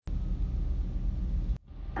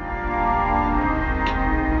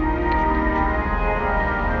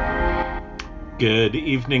Good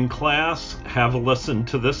evening, class. Have a listen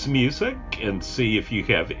to this music and see if you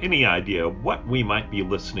have any idea what we might be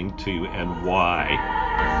listening to and why.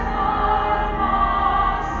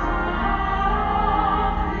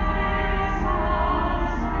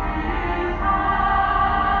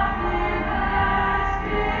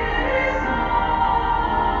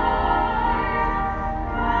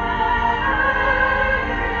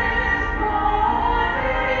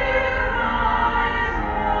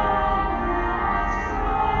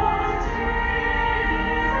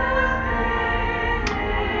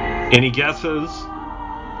 Any guesses?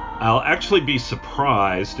 I'll actually be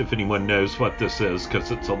surprised if anyone knows what this is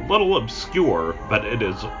because it's a little obscure, but it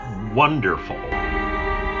is wonderful.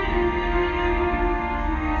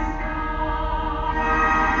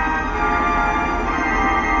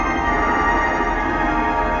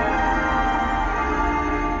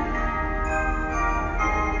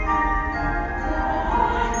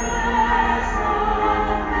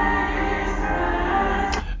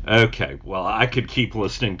 Okay, well, I could keep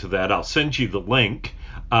listening to that. I'll send you the link.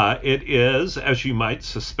 It is, as you might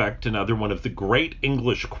suspect, another one of the great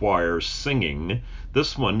English choirs singing.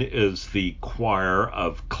 This one is the choir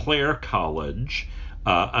of Clare College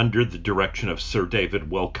under the direction of Sir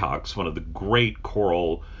David Wilcox, one of the great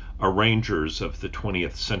choral arrangers of the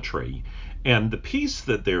 20th century. And the piece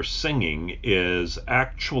that they're singing is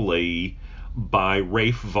actually by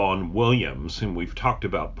Ralph Vaughan Williams, whom we've talked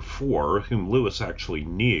about before, whom Lewis actually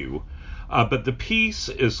knew. But the piece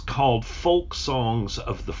is called Folk Songs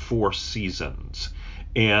of the Four Seasons.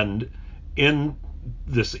 And in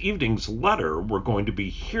this evening's letter, we're going to be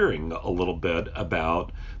hearing a little bit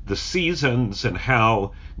about the seasons and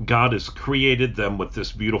how God has created them with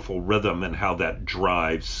this beautiful rhythm and how that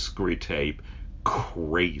drives Screwtape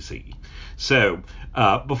crazy. So,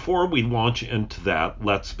 before we launch into that,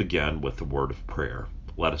 let's begin with the word of prayer.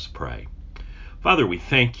 Let us pray. Father, we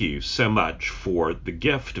thank you so much for the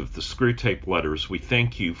gift of the Screwtape letters. We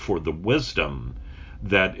thank you for the wisdom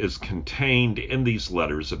that is contained in these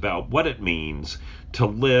letters about what it means to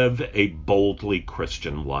live a boldly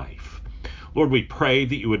Christian life. Lord, we pray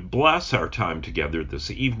that you would bless our time together this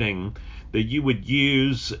evening, that you would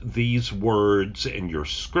use these words in your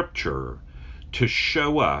scripture to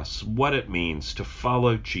show us what it means to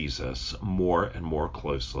follow Jesus more and more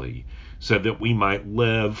closely, so that we might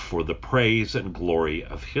live for the praise and glory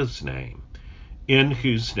of his name, in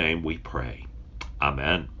whose name we pray.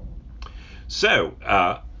 Amen. So,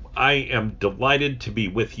 I am delighted to be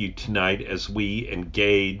with you tonight as we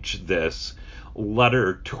engage this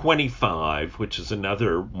letter 25, which is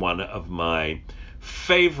another one of my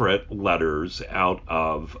favorite letters out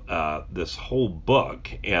of this whole book.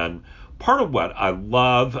 And part of what I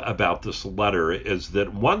love about this letter is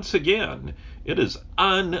that once again, it is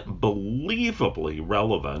unbelievably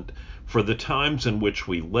relevant for the times in which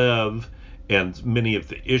we live and many of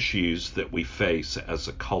the issues that we face as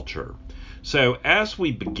a culture. So as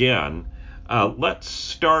we begin, let's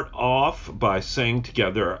start off by saying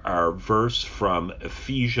together our verse from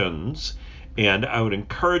Ephesians, and I would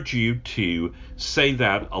encourage you to say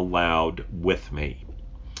that aloud with me.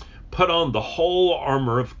 Put on the whole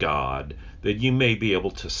armor of God, that you may be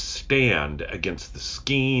able to stand against the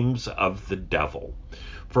schemes of the devil.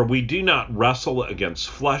 For we do not wrestle against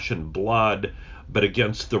flesh and blood, but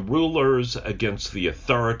against the rulers, against the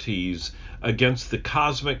authorities, against the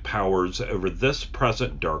cosmic powers over this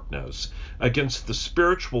present darkness, against the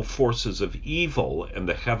spiritual forces of evil in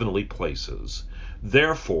the heavenly places.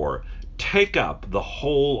 Therefore, take up the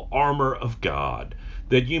whole armor of God,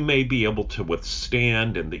 that you may be able to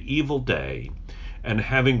withstand in the evil day, and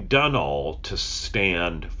having done all, to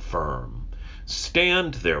stand firm.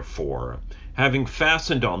 Stand, therefore, having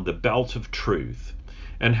fastened on the belt of truth,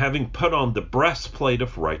 and having put on the breastplate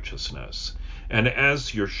of righteousness, and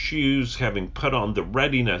as your shoes having put on the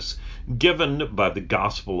readiness given by the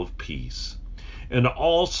gospel of peace. In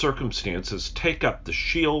all circumstances take up the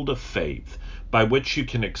shield of faith, by which you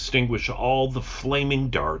can extinguish all the flaming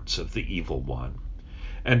darts of the evil one.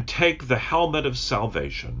 And take the helmet of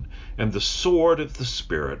salvation, and the sword of the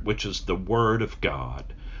Spirit, which is the word of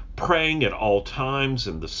God, praying at all times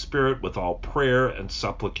in the Spirit with all prayer and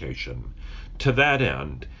supplication. To that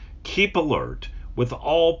end, keep alert with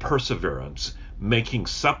all perseverance, making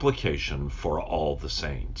supplication for all the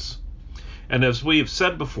saints. And as we have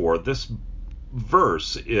said before, this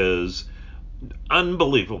verse is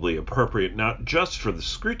unbelievably appropriate not just for the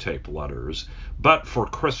Screwtape letters, but for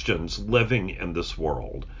Christians living in this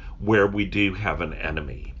world where we do have an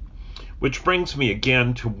enemy. Which brings me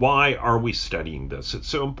again to why are we studying this? It's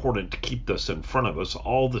so important to keep this in front of us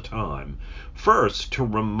all the time. First, to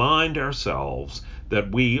remind ourselves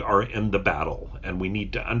that we are in the battle and we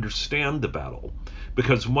need to understand the battle,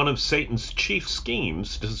 because one of Satan's chief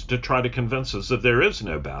schemes is to try to convince us that there is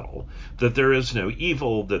no battle, that there is no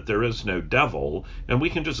evil, that there is no devil, and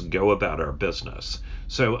we can just go about our business.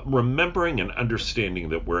 So remembering and understanding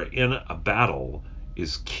that we're in a battle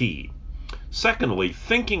is key. Secondly,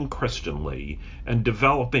 thinking Christianly and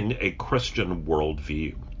developing a Christian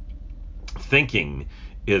worldview. Thinking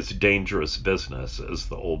is dangerous business, as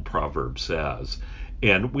the old proverb says,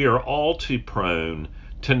 and we are all too prone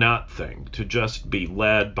to not think, to just be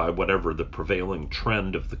led by whatever the prevailing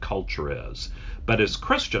trend of the culture is. But as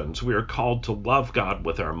Christians, we are called to love God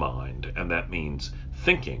with our mind, and that means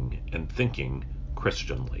thinking and thinking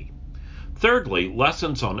Christianly. Thirdly,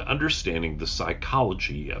 lessons on understanding the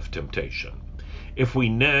psychology of temptation. If we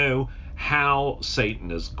know how Satan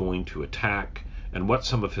is going to attack and what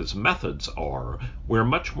some of his methods are, we're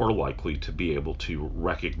much more likely to be able to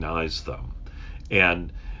recognize them.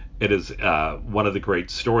 And it is one of the great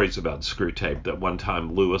stories about Screwtape that one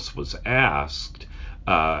time Lewis was asked,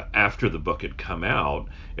 after the book had come out,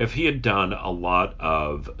 if he had done a lot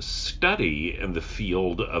of study in the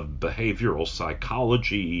field of behavioral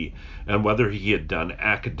psychology and whether he had done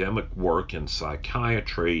academic work in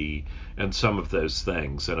psychiatry and some of those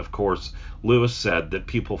things. And of course, Lewis said that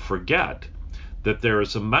people forget that there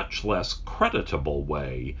is a much less creditable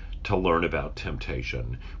way to learn about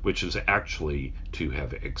temptation, which is actually to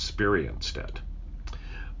have experienced it.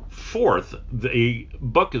 Fourth, the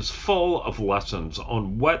book is full of lessons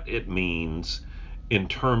on what it means in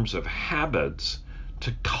terms of habits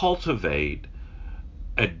to cultivate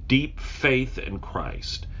a deep faith in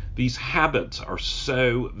Christ. These habits are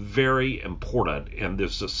so very important, and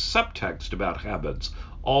there's a subtext about habits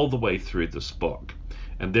all the way through this book.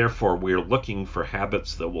 And therefore, we're looking for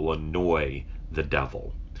habits that will annoy the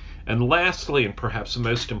devil. And lastly, and perhaps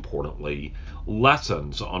most importantly,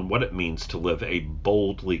 lessons on what it means to live a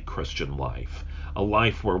boldly Christian life, a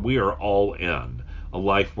life where we are all in, a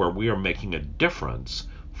life where we are making a difference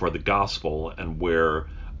for the gospel and where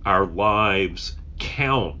our lives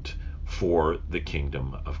count for the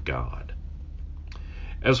kingdom of God.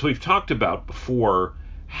 As we've talked about before,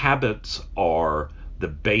 habits are the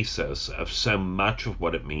basis of so much of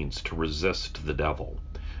what it means to resist the devil.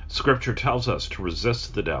 Scripture tells us to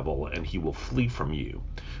resist the devil and he will flee from you.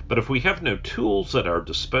 But if we have no tools at our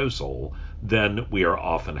disposal, then we are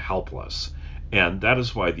often helpless. And that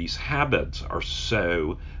is why these habits are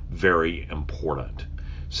so very important.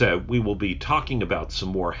 So we will be talking about some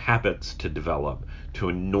more habits to develop to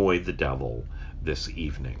annoy the devil this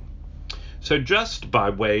evening. So just by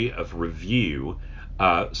way of review,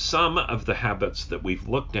 some of the habits that we've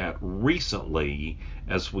looked at recently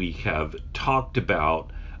as we have talked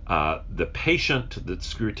about the patient that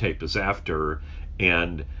Screwtape is after,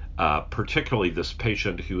 and particularly this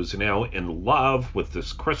patient who is now in love with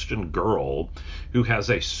this Christian girl who has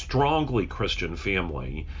a strongly Christian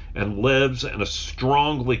family and lives in a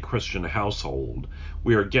strongly Christian household.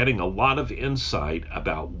 We are getting a lot of insight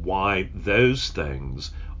about why those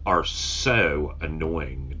things are so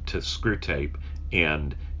annoying to Screwtape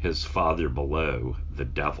and his father below, the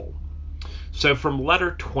devil. So from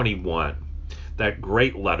letter 21, that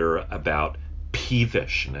great letter about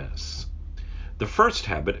peevishness. The first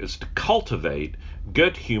habit is to cultivate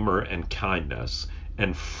good humor and kindness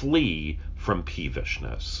and flee from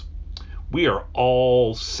peevishness. We are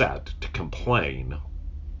all set to complain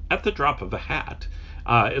at the drop of a hat.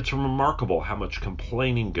 It's remarkable how much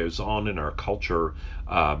complaining goes on in our culture,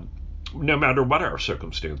 no matter what our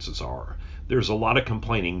circumstances are. There's a lot of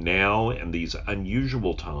complaining now in these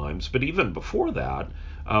unusual times, but even before that,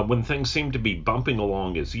 when things seem to be bumping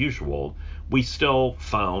along as usual, we still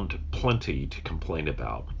found plenty to complain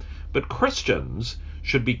about. But Christians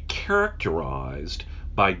should be characterized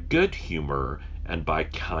by good humor and by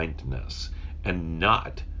kindness, and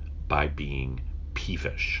not by being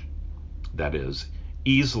peevish. That is,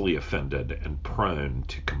 easily offended and prone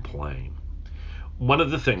to complain. One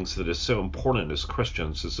of the things that is so important as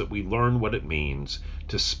Christians is that we learn what it means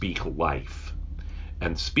to speak life.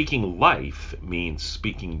 And speaking life means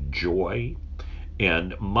speaking joy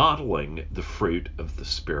and modeling the fruit of the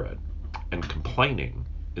Spirit. And complaining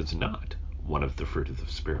is not one of the fruit of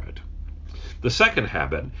the Spirit. The second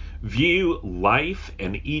habit, view life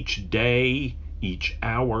and each day, each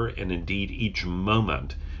hour, and indeed each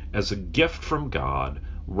moment as a gift from God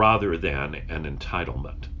rather than an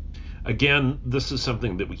entitlement. Again, this is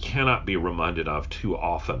something that we cannot be reminded of too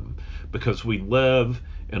often because we live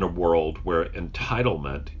in a world where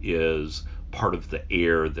entitlement is part of the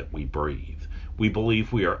air that we breathe. We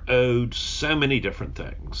believe we are owed so many different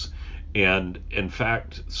things. And in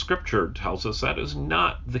fact, Scripture tells us that is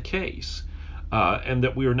not the case, and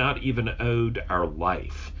that we are not even owed our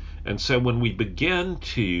life. And so when we begin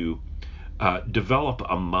to develop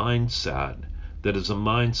a mindset that is a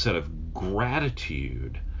mindset of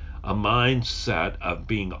gratitude, a mindset of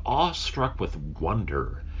being awestruck with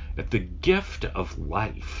wonder at the gift of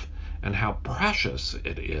life and how precious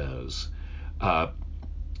it is,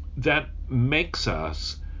 that makes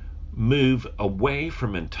us move away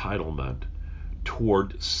from entitlement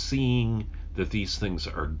toward seeing that these things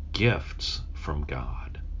are gifts from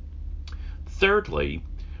God. Thirdly,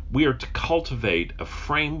 we are to cultivate a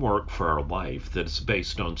framework for our life that is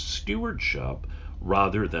based on stewardship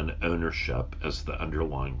rather than ownership as the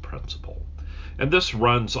underlying principle. And this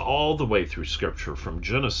runs all the way through Scripture from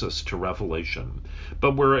Genesis to Revelation.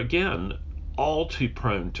 But we're again all too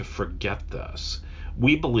prone to forget this.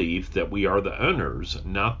 We believe that we are the owners,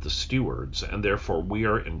 not the stewards, and therefore we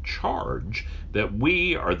are in charge, that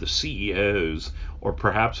we are the CEOs, or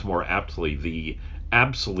perhaps more aptly, the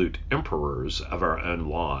absolute emperors of our own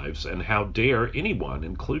lives, and how dare anyone,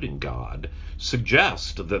 including God,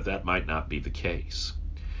 suggest that that might not be the case.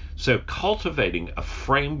 So cultivating a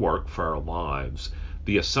framework for our lives,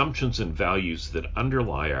 the assumptions and values that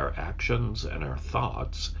underlie our actions and our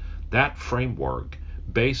thoughts, that framework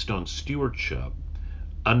based on stewardship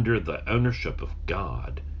under the ownership of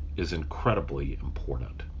God is incredibly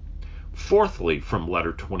important. Fourthly, from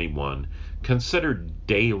letter 21, consider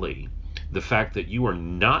daily the fact that you are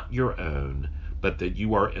not your own, but that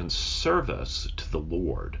you are in service to the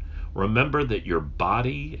Lord. Remember that your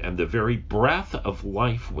body and the very breath of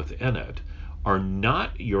life within it are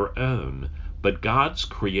not your own, but God's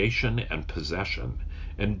creation and possession,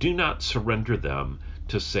 and do not surrender them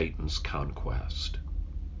to Satan's conquest.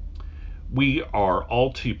 We are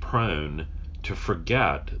all too prone to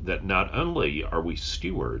forget that not only are we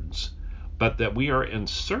stewards, but that we are in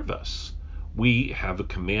service. We have a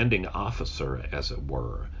commanding officer, as it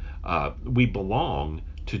were. We belong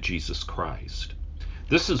to Jesus Christ.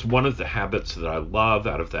 This is one of the habits that I love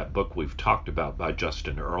out of that book we've talked about by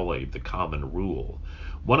Justin Earley, The Common Rule.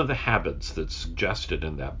 One of the habits that's suggested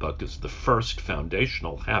in that book is the first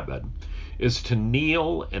foundational habit is to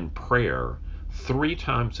kneel in prayer 3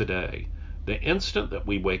 times a day. The instant that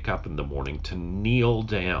we wake up in the morning, to kneel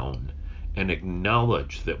down and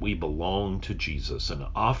acknowledge that we belong to Jesus and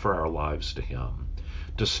offer our lives to Him,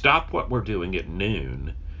 to stop what we're doing at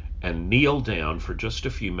noon and kneel down for just a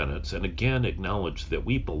few minutes and again acknowledge that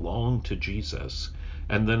we belong to Jesus,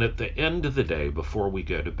 and then at the end of the day before we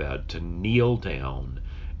go to bed to kneel down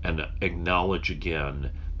and acknowledge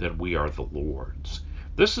again that we are the Lord's.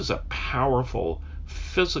 This is a powerful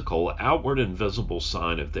physical, outward and visible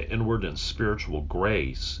sign of the inward and spiritual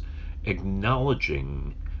grace,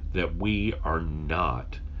 acknowledging that we are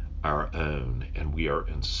not our own and we are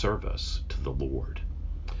in service to the Lord.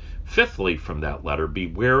 Fifthly, from that letter, be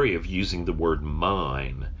wary of using the word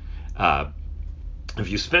mine. If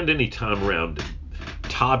you spend any time around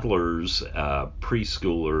toddlers,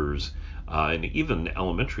 preschoolers, and even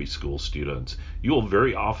elementary school students, you will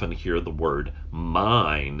very often hear the word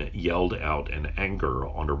mine yelled out in anger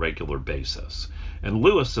on a regular basis. And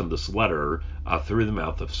Lewis, in this letter, through the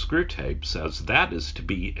mouth of Screwtape, says that is to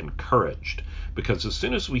be encouraged, because as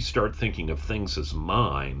soon as we start thinking of things as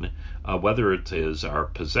mine, whether it is our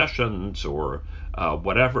possessions or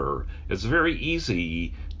whatever, it's very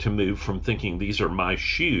easy to move from thinking these are my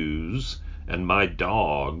shoes and my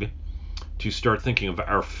dog to start thinking of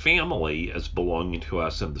our family as belonging to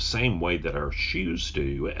us in the same way that our shoes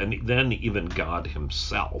do, and then even God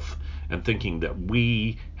Himself, and thinking that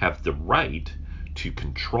we have the right to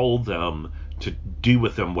control them, to do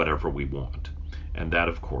with them whatever we want. And that,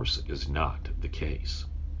 of course, is not the case.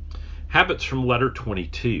 Habits from letter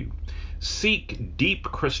 22. Seek deep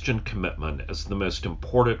Christian commitment as the most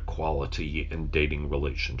important quality in dating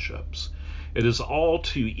relationships. It is all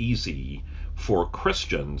too easy for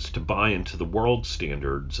Christians to buy into the world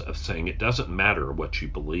standards of saying it doesn't matter what you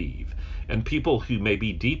believe. And people who may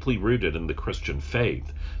be deeply rooted in the Christian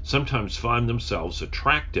faith sometimes find themselves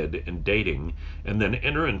attracted in dating and then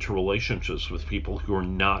enter into relationships with people who are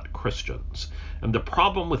not Christians. And the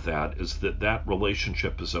problem with that is that that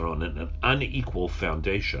relationship is on an unequal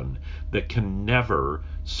foundation that can never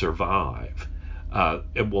survive.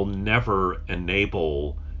 It will never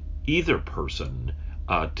enable either person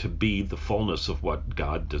to be the fullness of what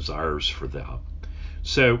God desires for them.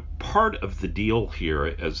 So part of the deal here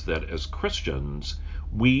is that as Christians,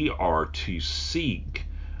 we are to seek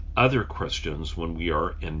other Christians when we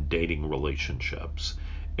are in dating relationships.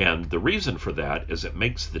 And the reason for that is it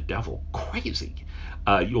makes the devil crazy.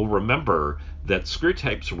 You'll remember that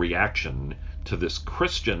Screwtape's reaction to this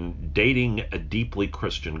Christian dating a deeply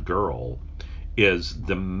Christian girl is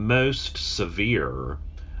the most severe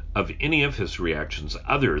of any of his reactions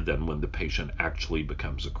other than when the patient actually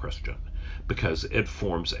becomes a Christian, because it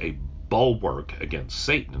forms a bulwark against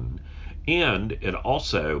Satan, and it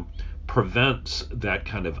also prevents that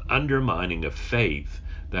kind of undermining of faith,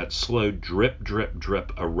 that slow drip, drip,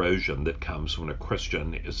 drip erosion that comes when a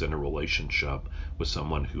Christian is in a relationship with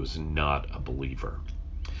someone who is not a believer.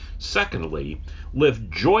 Secondly, live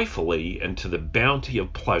joyfully into the bounty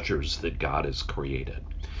of pleasures that God has created.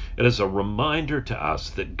 It is a reminder to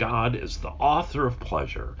us that God is the author of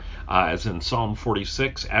pleasure. As in Psalm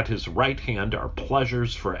 46, at his right hand are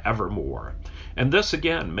pleasures forevermore. And this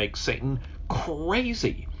again makes Satan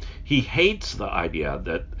crazy. He hates the idea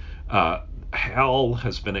that hell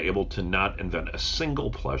has been able to not invent a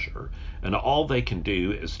single pleasure, and all they can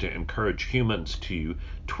do is to encourage humans to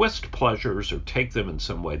twist pleasures or take them in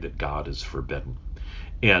some way that God has forbidden.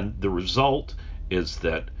 And the result is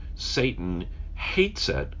that Satan hates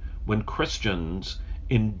it when Christians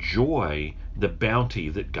enjoy the bounty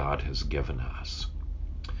that God has given us.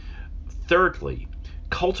 Thirdly,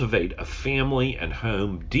 cultivate a family and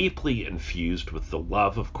home deeply infused with the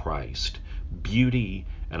love of Christ, beauty,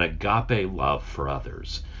 and agape love for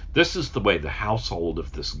others. This is the way the household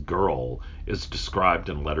of this girl is described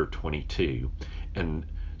in letter 22, and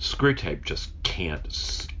Screwtape just can't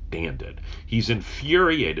stand it. He's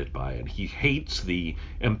infuriated by it. He hates the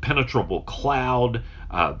impenetrable cloud,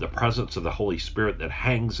 the presence of the Holy Spirit that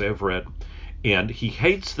hangs over it, and he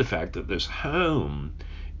hates the fact that this home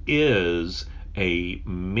is a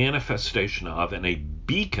manifestation of and a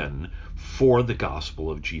beacon for the gospel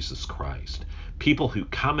of Jesus Christ. People who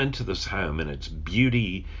come into this home and its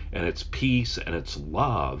beauty and its peace and its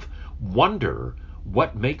love wonder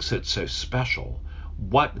what makes it so special,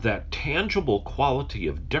 what that tangible quality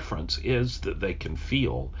of difference is that they can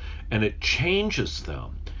feel, and it changes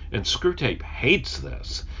them. And Screwtape hates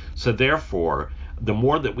this. So therefore, the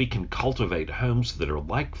more that we can cultivate homes that are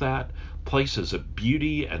like that, places of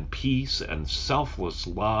beauty and peace and selfless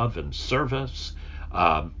love and service,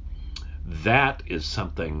 that is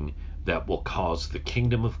something that will cause the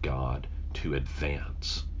kingdom of God to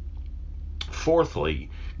advance. Fourthly,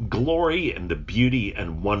 glory in the beauty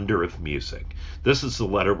and wonder of music. This is the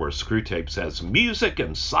letter where Screwtape says, music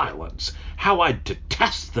and silence, how I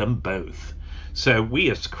detest them both. So we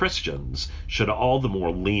as Christians should all the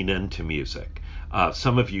more lean into music.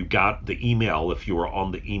 Some of you got the email, if you were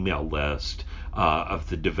on the email list, of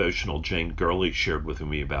the devotional Jane Gurley shared with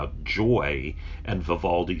me about joy and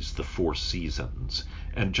Vivaldi's The Four Seasons,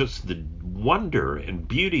 and just the wonder and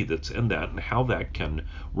beauty that's in that and how that can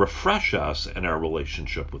refresh us in our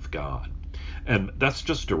relationship with God. And that's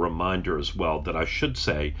just a reminder as well that I should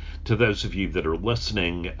say to those of you that are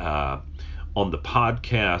listening on the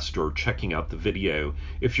podcast or checking out the video,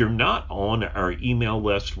 if you're not on our email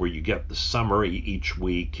list where you get the summary each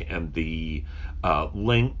week and the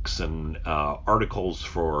links and articles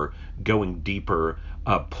for going deeper,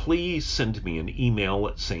 please send me an email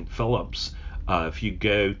at St. Philip's. If you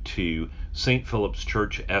go to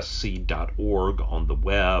stphillipschurchsc.org on the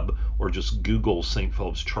web, or just Google St.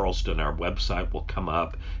 Philip's Charleston, our website will come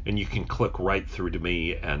up, and you can click right through to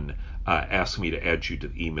me and ask me to add you to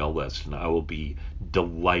the email list, and I will be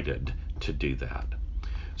delighted to do that.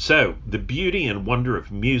 So, the beauty and wonder of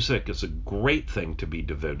music is a great thing to be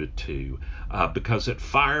devoted to because it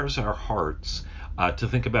fires our hearts to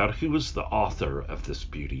think about who is the author of this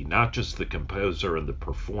beauty, not just the composer and the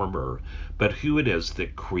performer, but who it is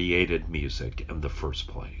that created music in the first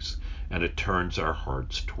place. And it turns our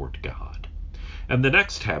hearts toward God. And the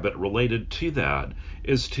next habit related to that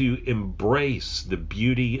is to embrace the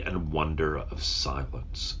beauty and wonder of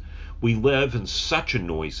silence. We live in such a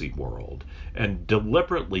noisy world, and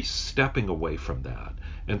deliberately stepping away from that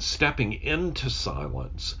and stepping into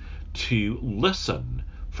silence to listen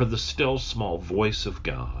for the still small voice of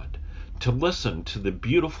God, to listen to the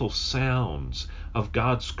beautiful sounds of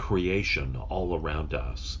God's creation all around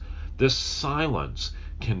us. This silence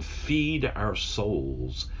can feed our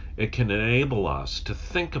souls. It can enable us to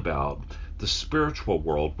think about the spiritual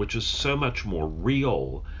world, which is so much more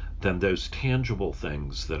real than those tangible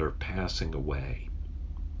things that are passing away.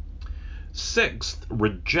 Sixth,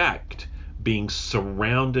 reject being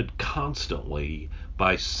surrounded constantly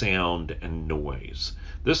by sound and noise.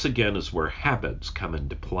 This again is where habits come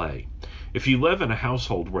into play. If you live in a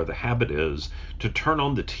household where the habit is to turn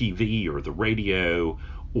on the TV or the radio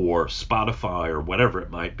or Spotify or whatever it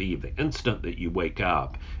might be the instant that you wake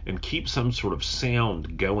up, and keep some sort of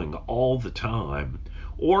sound going all the time.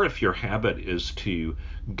 Or if your habit is to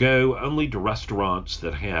go only to restaurants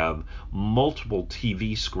that have multiple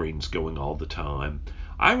TV screens going all the time,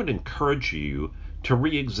 I would encourage you to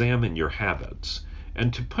re-examine your habits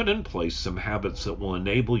and to put in place some habits that will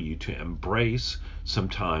enable you to embrace some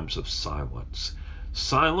times of silence.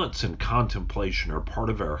 Silence and contemplation are part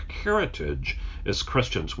of our heritage as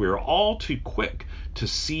Christians. We are all too quick to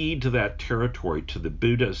cede that territory to the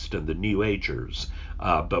Buddhists and the New Agers,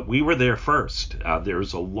 but we were there first.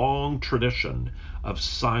 There's a long tradition of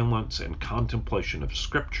silence and contemplation of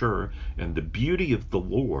Scripture and the beauty of the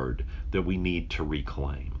Lord that we need to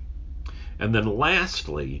reclaim. And then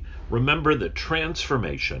lastly, remember that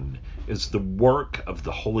transformation is the work of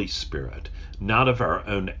the Holy Spirit, not of our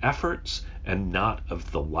own efforts and not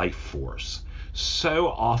of the life force. So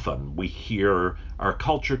often we hear our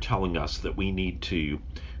culture telling us that we need to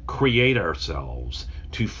create ourselves,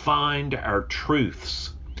 to find our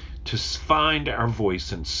truths, to find our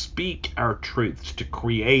voice and speak our truths, to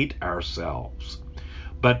create ourselves.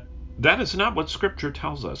 But that is not what Scripture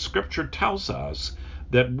tells us. Scripture tells us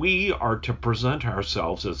that we are to present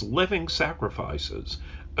ourselves as living sacrifices,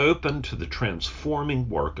 open to the transforming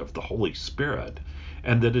work of the Holy Spirit,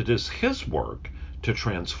 and that it is His work to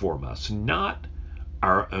transform us, not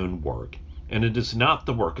our own work. And it is not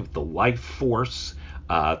the work of the life force,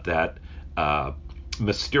 that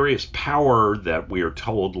mysterious power that we are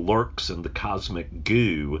told lurks in the cosmic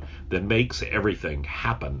goo that makes everything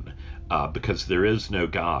happen, because there is no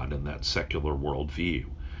God in that secular worldview.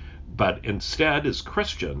 But instead, as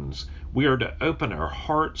Christians, we are to open our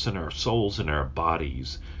hearts and our souls and our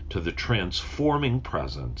bodies to the transforming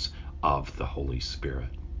presence of the Holy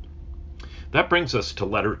Spirit. That brings us to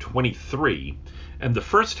letter 23, and the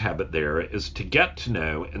first habit there is to get to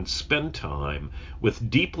know and spend time with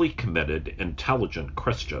deeply committed, intelligent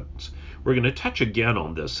Christians. We're going to touch again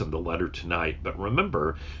on this in the letter tonight, but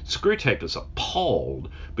remember, Screwtape is appalled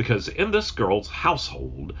because in this girl's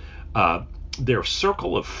household, their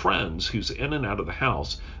circle of friends who's in and out of the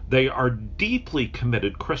house, they are deeply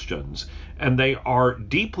committed Christians, and they are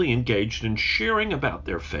deeply engaged in sharing about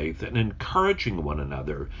their faith and encouraging one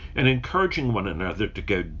another to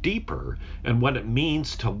go deeper in what it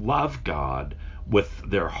means to love God with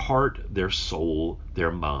their heart, their soul,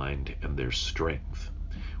 their mind, and their strength.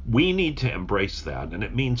 We need to embrace that, and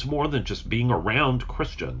it means more than just being around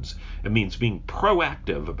Christians. It means being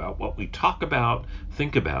proactive about what we talk about,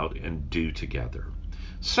 think about, and do together.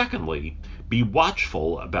 Secondly, be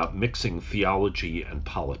watchful about mixing theology and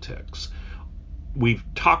politics. We've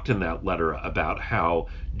talked in that letter about how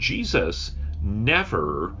Jesus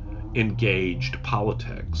never engaged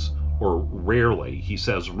politics, or rarely. He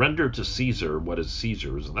says, render to Caesar what is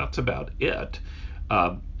Caesar's, and that's about it.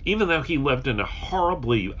 Even though he lived in a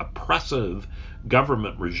horribly oppressive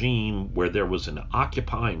government regime where there was an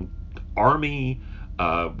occupying army,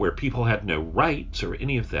 where people had no rights or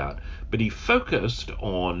any of that, but he focused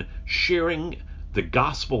on sharing the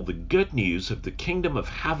gospel, the good news of the kingdom of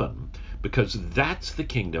heaven, because that's the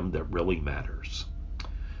kingdom that really matters.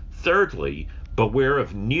 Thirdly, beware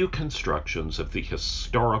of new constructions of the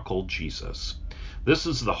historical Jesus. This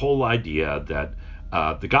is the whole idea that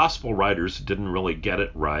the gospel writers didn't really get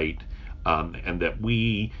it right, and that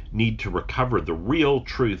we need to recover the real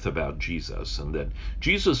truth about Jesus, and that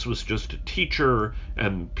Jesus was just a teacher,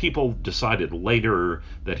 and people decided later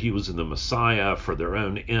that he was the Messiah for their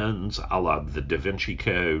own ends, a la the Da Vinci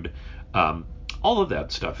Code. All of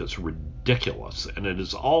that stuff is ridiculous, and it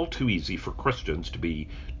is all too easy for Christians to be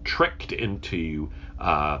tricked into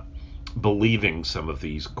believing some of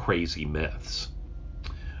these crazy myths.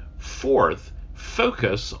 Fourth,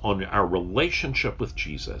 focus on our relationship with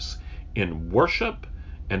Jesus in worship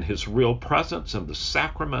and his real presence in the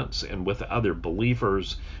sacraments and with other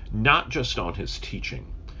believers, not just on his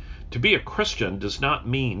teaching. To be a Christian does not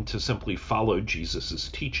mean to simply follow Jesus'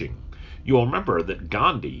 teaching. You'll remember that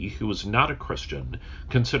Gandhi, who was not a Christian,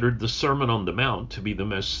 considered the Sermon on the Mount to be the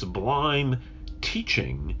most sublime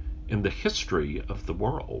teaching in the history of the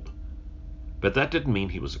world. But that didn't mean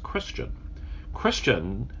he was a Christian.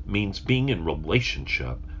 Christian means being in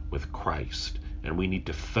relationship with Christ, and we need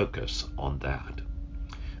to focus on that.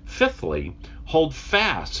 Fifthly, hold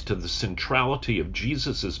fast to the centrality of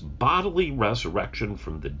Jesus' bodily resurrection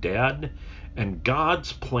from the dead and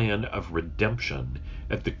God's plan of redemption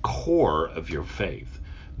at the core of your faith.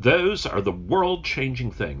 Those are the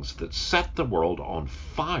world-changing things that set the world on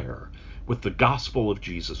fire with the gospel of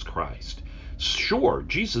Jesus Christ. Sure,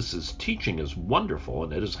 Jesus' teaching is wonderful,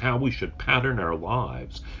 and it is how we should pattern our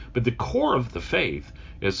lives. But the core of the faith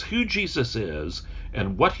is who Jesus is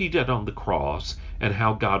and what he did on the cross and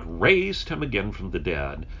how God raised him again from the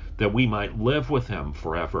dead that we might live with him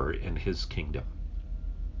forever in his kingdom.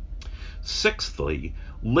 Sixthly,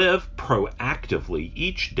 live proactively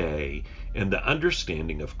each day in the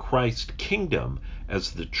understanding of Christ's kingdom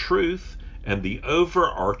as the truth and the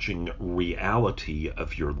overarching reality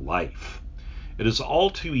of your life. It is all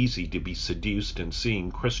too easy to be seduced in seeing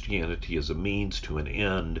Christianity as a means to an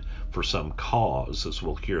end for some cause, as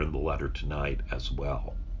we'll hear in the letter tonight as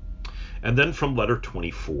well. And then from letter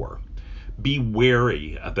 24, be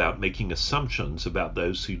wary about making assumptions about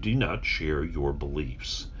those who do not share your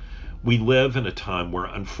beliefs. We live in a time where,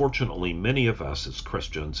 unfortunately, many of us as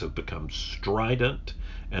Christians have become strident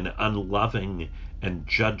and unloving and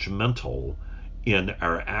judgmental in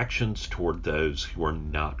our actions toward those who are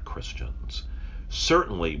not Christians.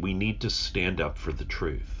 Certainly, we need to stand up for the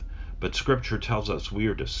truth, but Scripture tells us we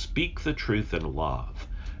are to speak the truth in love.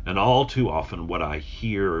 And all too often, what I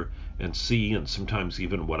hear and see, and sometimes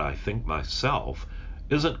even what I think myself,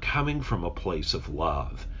 isn't coming from a place of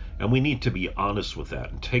love. And we need to be honest with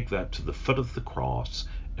that and take that to the foot of the cross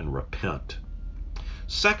and repent.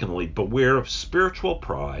 Secondly, beware of spiritual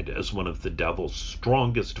pride as one of the devil's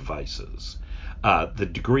strongest vices. The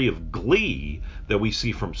degree of glee that we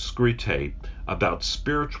see from Screwtape about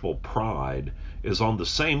spiritual pride is on the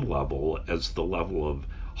same level as the level of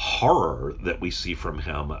horror that we see from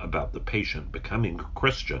him about the patient becoming a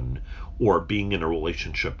Christian or being in a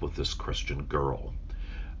relationship with this Christian girl.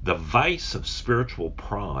 The vice of spiritual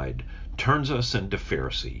pride turns us into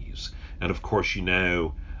Pharisees. And of course, you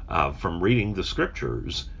know from reading the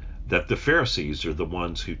scriptures that the Pharisees are the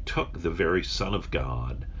ones who took the very Son of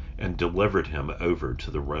God and delivered him over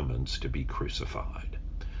to the Romans to be crucified.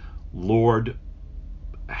 Lord,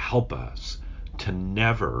 help us to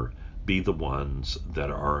never be the ones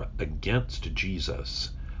that are against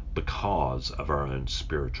Jesus because of our own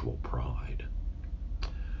spiritual pride.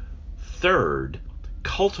 Third,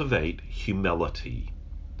 cultivate humility.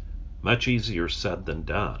 Much easier said than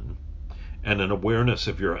done, and an awareness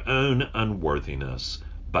of your own unworthiness,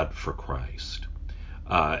 but for Christ.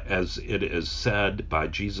 As it is said by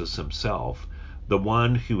Jesus himself, the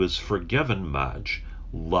one who is forgiven much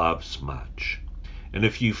loves much. And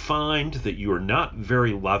if you find that you are not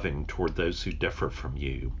very loving toward those who differ from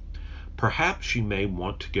you, perhaps you may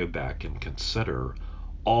want to go back and consider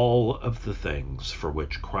all of the things for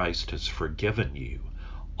which Christ has forgiven you,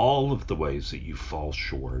 all of the ways that you fall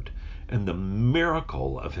short, and the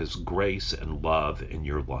miracle of his grace and love in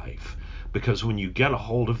your life. Because when you get a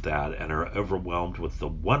hold of that and are overwhelmed with the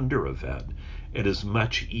wonder of it, it is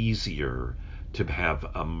much easier to have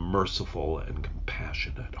a merciful and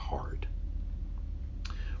compassionate heart.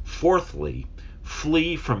 Fourthly,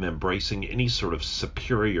 flee from embracing any sort of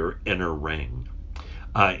superior inner ring.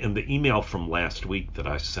 In the email from last week that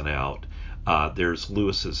I sent out, there's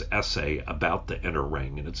Lewis's essay about the inner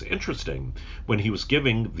ring. And it's interesting, when he was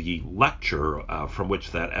giving the lecture from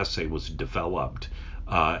which that essay was developed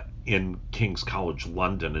in King's College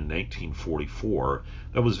London in 1944,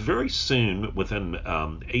 that was very soon, within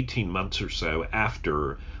 18 months or so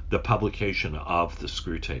after the publication of the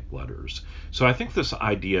Screwtape Letters. So I think this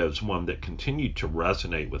idea is one that continued to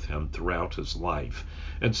resonate with him throughout his life.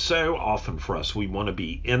 And so often for us, we want to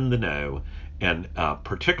be in the know, and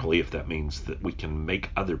particularly if that means that we can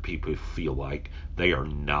make other people feel like they are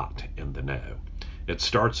not in the know. It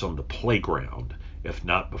starts on the playground, if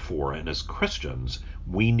not before, and as Christians,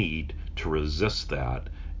 we need to resist that,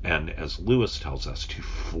 and as Lewis tells us, to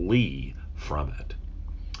flee from it.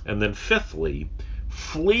 And then fifthly,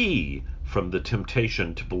 flee from the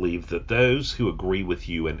temptation to believe that those who agree with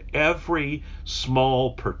you in every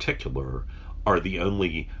small particular are the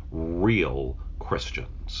only real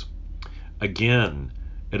Christians. Again,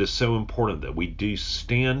 it is so important that we do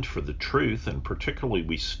stand for the truth, and particularly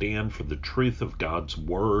we stand for the truth of God's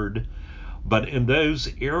Word. But in those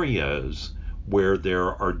areas where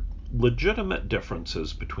there are legitimate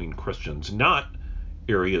differences between Christians, not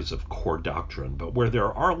areas of core doctrine, but where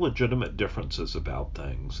there are legitimate differences about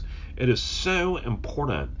things, it is so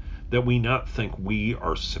important that we not think we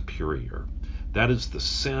are superior. That is the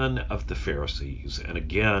sin of the Pharisees. And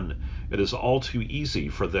again, it is all too easy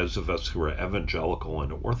for those of us who are evangelical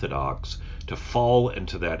and orthodox to fall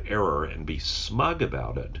into that error and be smug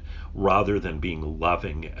about it, rather than being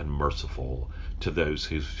loving and merciful to those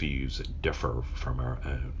whose views differ from our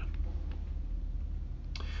own.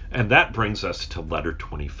 And that brings us to letter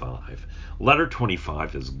 25. Letter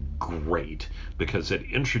 25 is great because it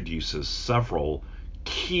introduces several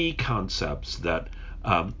key concepts that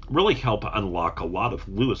really help unlock a lot of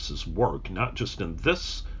Lewis's work, not just in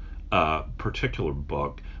this particular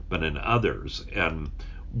book, but in others, and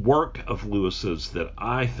work of Lewis's that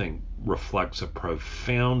I think reflects a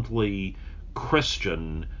profoundly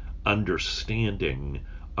Christian understanding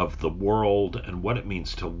of the world and what it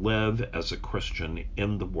means to live as a Christian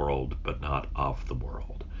in the world, but not of the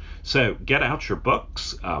world. So get out your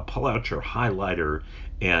books, pull out your highlighter,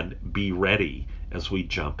 and be ready as we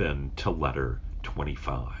jump into letter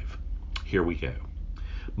 25. Here we go.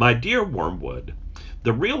 My dear Wormwood,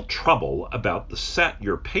 the real trouble about the set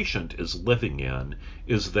your patient is living in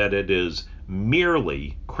is that it is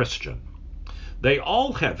merely Christian. They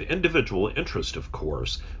all have individual interest, of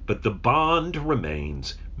course, but the bond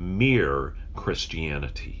remains mere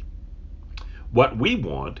Christianity. What we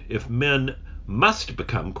want, if men must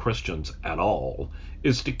become Christians at all,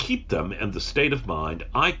 is to keep them in the state of mind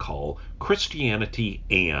I call Christianity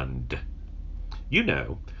and. You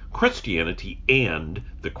know, Christianity and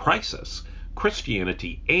the crisis,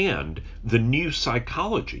 Christianity and the new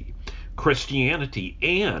psychology, Christianity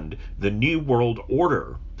and the new world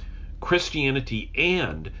order, Christianity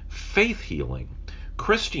and faith healing,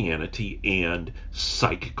 Christianity and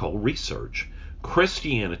psychical research,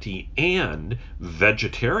 Christianity and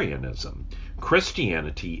vegetarianism,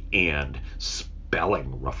 Christianity and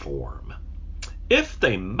spelling reform. If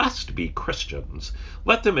they must be Christians,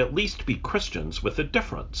 let them at least be Christians with a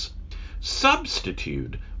difference.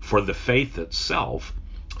 Substitute for the faith itself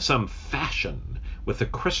some fashion with a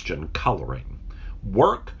Christian coloring.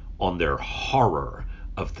 Work on their horror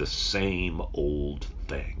of the same old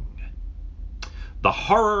thing. The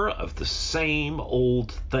horror of the same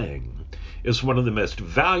old thing is one of the most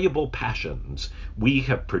valuable passions we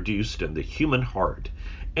have produced in the human heart,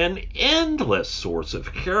 an endless source of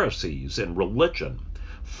heresies in religion,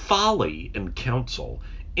 folly in counsel,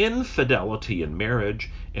 infidelity in marriage,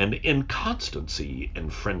 and inconstancy in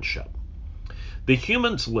friendship. The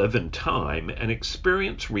humans live in time and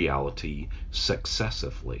experience reality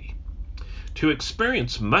successively. To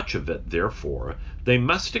experience much of it, therefore, they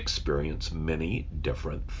must experience many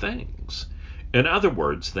different things. In other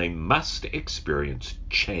words, they must experience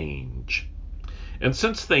change. And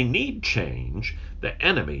since they need change, the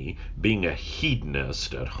enemy, being a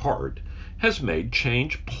hedonist at heart, has made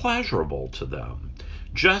change pleasurable to them,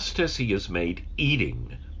 just as he has made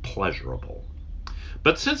eating pleasurable.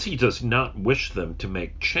 But since he does not wish them to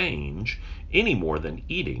make change any more than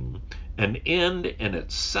eating, an end in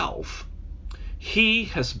itself, he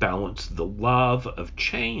has balanced the love of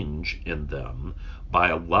change in them by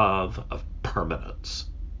a love of permanence.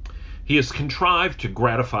 He has contrived to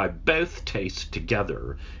gratify both tastes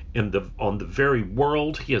together on the very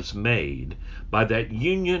world he has made by that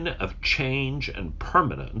union of change and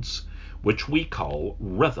permanence which we call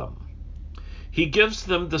rhythm. He gives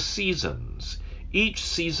them the seasons, each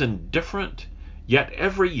season different, yet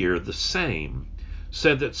every year the same,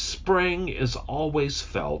 so that spring is always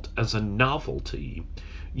felt as a novelty,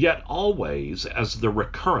 yet always as the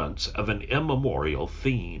recurrence of an immemorial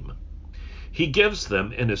theme. He gives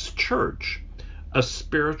them in his church a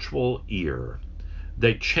spiritual ear.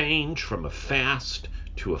 They change from a fast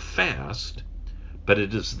to a fast, but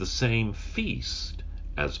it is the same feast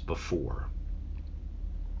as before.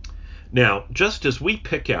 Now, just as we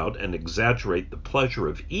pick out and exaggerate the pleasure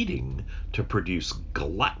of eating to produce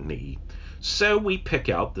gluttony, so we pick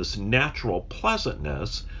out this natural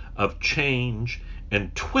pleasantness of change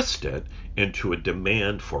and twist it into a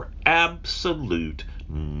demand for absolute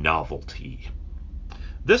novelty.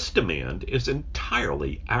 This demand is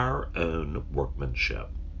entirely our own workmanship.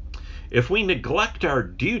 If we neglect our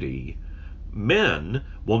duty, men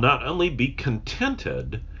will not only be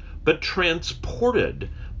contented, but transported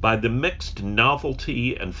by the mixed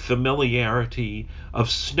novelty and familiarity of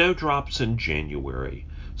snowdrops in January,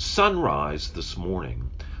 sunrise this morning,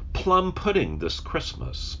 plum pudding this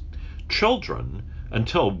Christmas. Children,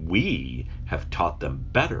 until we have taught them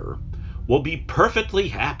better, will be perfectly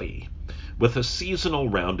happy with a seasonal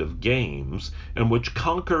round of games in which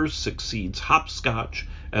Conkers succeeds hopscotch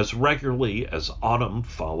as regularly as autumn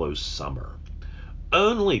follows summer.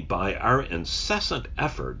 Only by our incessant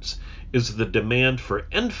efforts is the demand for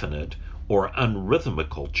infinite or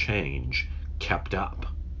unrhythmical change kept up.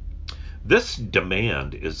 This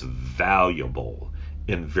demand is valuable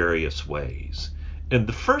in various ways. In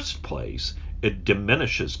the first place, it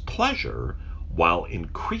diminishes pleasure while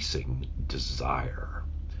increasing desire.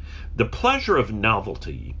 The pleasure of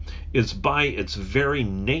novelty is by its very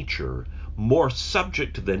nature more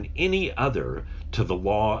subject than any other to the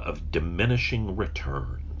law of diminishing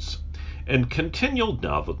returns. and continued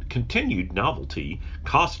novelty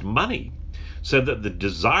cost money, so that the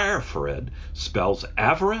desire for it spells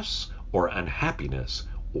avarice or unhappiness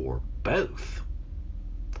or both.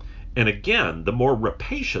 And again, the more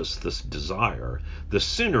rapacious this desire, the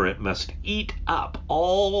sooner it must eat up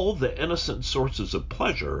all the innocent sources of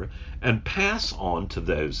pleasure and pass on to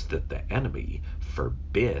those that the enemy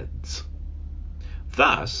forbids.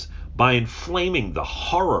 Thus, by inflaming the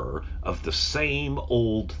horror of the same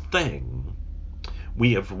old thing,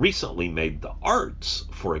 we have recently made the arts,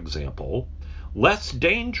 for example, less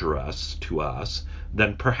dangerous to us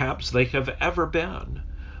than perhaps they have ever been.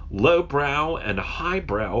 Lowbrow and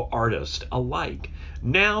highbrow artists alike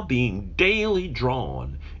now being daily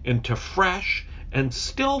drawn into fresh and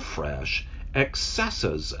still fresh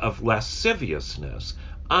excesses of lasciviousness,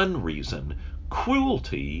 unreason,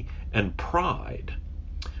 cruelty, and pride.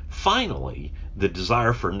 Finally, the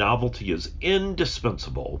desire for novelty is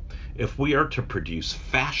indispensable if we are to produce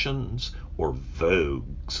fashions or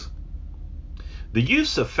vogues. The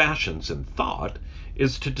use of fashions in thought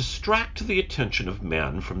is to distract the attention of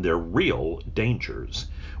men from their real dangers.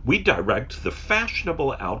 We direct the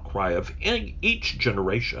fashionable outcry of each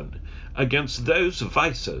generation against those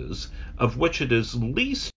vices of which it is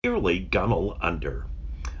least nearly gunwale under.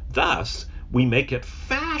 Thus, we make it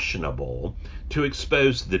fashionable to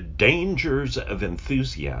expose the dangers of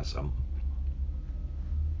enthusiasm.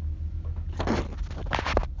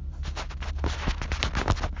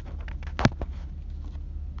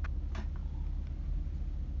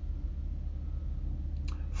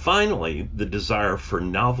 Finally, the desire for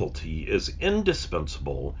novelty is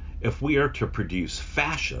indispensable if we are to produce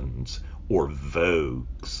fashions or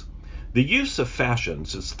vogues. The use of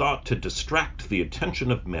fashions is thought to distract the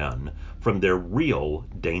attention of men from their real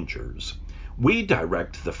dangers. We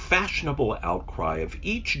direct the fashionable outcry of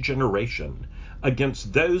each generation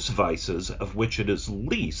against those vices of which it is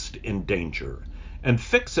least in danger, and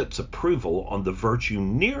fix its approval on the virtue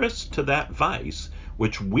nearest to that vice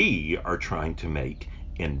which we are trying to make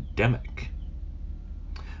endemic.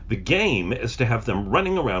 The game is to have them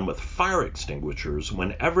running around with fire extinguishers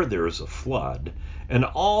whenever there is a flood, and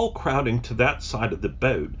all crowding to that side of the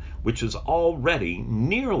boat which is already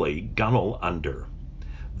nearly gunwale under.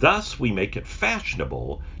 Thus we make it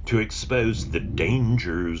fashionable to expose the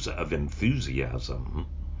dangers of enthusiasm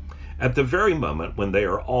at the very moment when they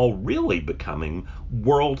are all really becoming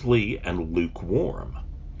worldly and lukewarm.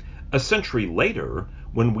 A century later,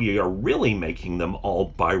 when we are really making them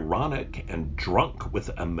all Byronic and drunk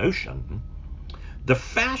with emotion, the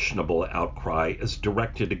fashionable outcry is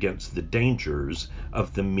directed against the dangers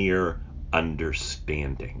of the mere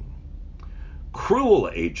understanding. Cruel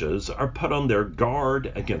ages are put on their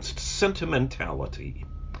guard against sentimentality,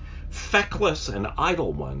 feckless and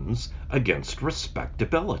idle ones against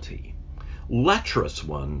respectability, lecherous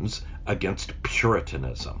ones against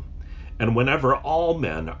puritanism. And whenever all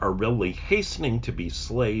men are really hastening to be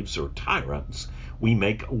slaves or tyrants, we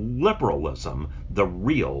make liberalism the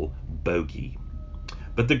real bogey.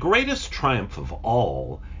 But the greatest triumph of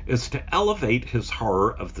all is to elevate his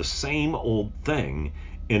horror of the same old thing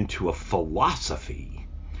into a philosophy,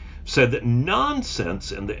 so that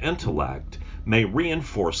nonsense in the intellect may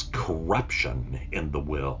reinforce corruption in the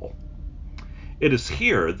will. It is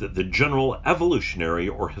here that the general evolutionary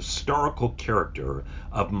or historical character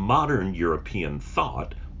of modern European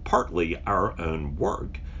thought, partly our own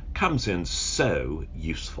work, comes in so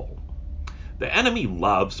useful. The enemy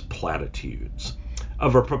loves platitudes.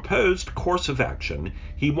 Of a proposed course of action,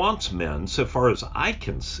 he wants men, so far as I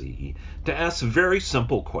can see, to ask very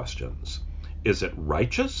simple questions. Is it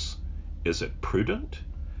righteous? Is it prudent?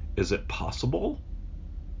 Is it possible?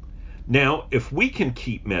 Now, if we can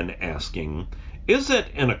keep men asking, is it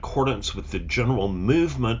in accordance with the general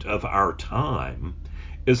movement of our time?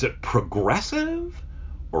 Is it progressive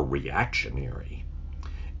or reactionary?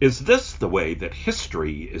 Is this the way that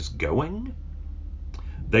history is going?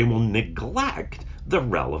 They will neglect the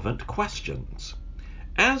relevant questions.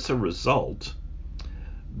 As a result,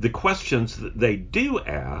 the questions that they do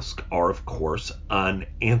ask are, of course,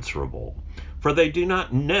 unanswerable, for they do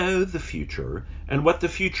not know the future, and what the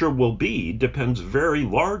future will be depends very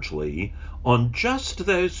largely on just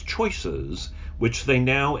those choices which they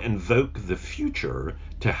now invoke the future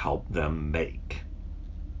to help them make.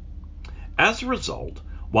 As a result,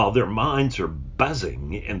 while their minds are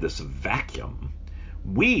buzzing in this vacuum,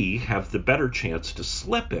 we have the better chance to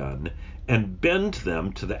slip in and bend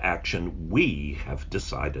them to the action we have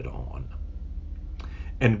decided on.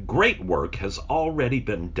 And great work has already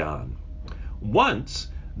been done. Once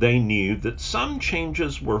they knew that some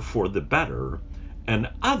changes were for the better and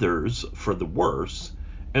others for the worse,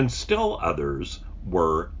 and still others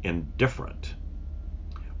were indifferent.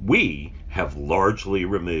 We have largely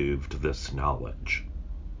removed this knowledge.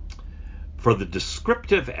 For the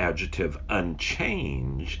descriptive adjective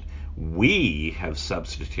unchanged, we have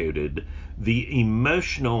substituted the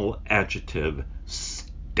emotional adjective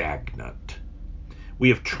stagnant. We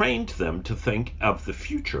have trained them to think of the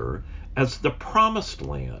future as the promised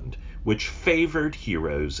land which favored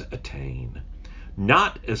heroes attain,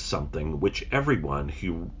 not as something which everyone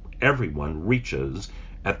reaches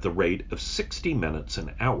at the rate of 60 minutes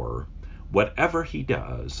an hour, whatever he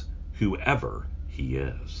does, whoever he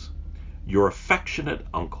is. Your affectionate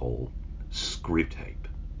uncle, Screwtape.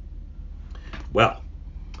 Well,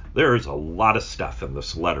 there's a lot of stuff in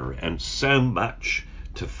this letter and so much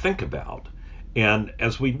to think about. And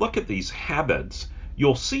as we look at these habits,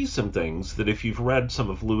 you'll see some things that if you've read some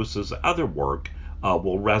of Lewis's other work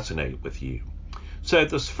will resonate with you. So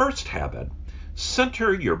this first habit,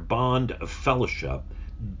 center your bond of fellowship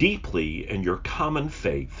deeply in your common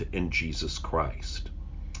faith in Jesus Christ.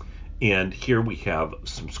 And here we have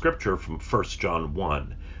some scripture from 1 John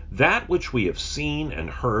 1. That which we have seen and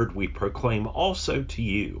heard we proclaim also to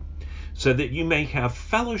you, so that you may have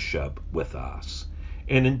fellowship with us.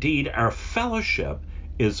 And indeed, our fellowship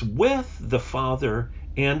is with the Father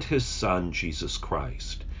and his Son, Jesus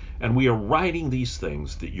Christ. And we are writing these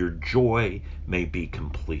things that your joy may be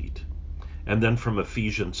complete. And then from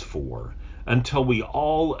Ephesians 4, until we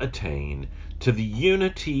all attain to the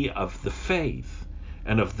unity of the faith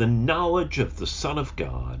and of the knowledge of the Son of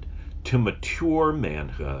God, to mature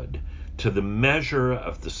manhood, to the measure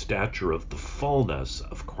of the stature of the fullness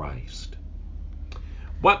of Christ.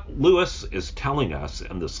 What Lewis is telling us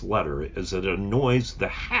in this letter is that it annoys the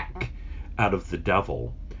heck out of the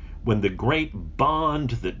devil when the great bond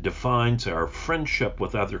that defines our friendship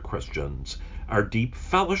with other Christians, our deep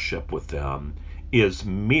fellowship with them, is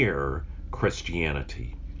mere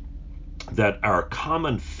Christianity. That our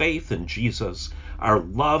common faith in Jesus, our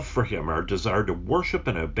love for him, our desire to worship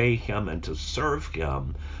and obey him and to serve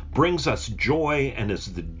him brings us joy and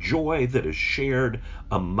is the joy that is shared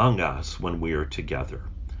among us when we are together.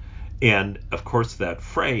 And of course, that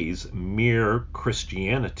phrase, mere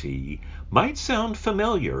Christianity, might sound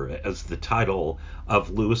familiar as the title of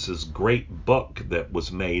Lewis's great book that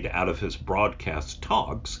was made out of his broadcast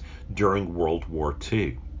talks during World War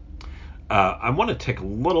II. I want to take a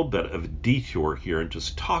little bit of a detour here and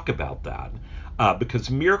just talk about that, because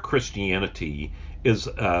mere Christianity is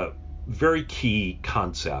a very key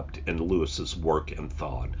concept in Lewis's work and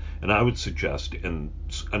thought, and I would suggest in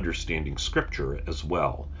understanding Scripture as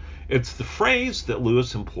well. It's the phrase that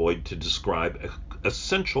Lewis employed to describe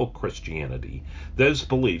essential Christianity, those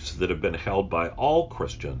beliefs that have been held by all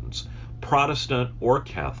Christians, Protestant or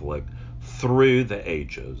Catholic, through the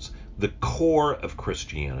ages, the core of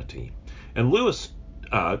Christianity. And Lewis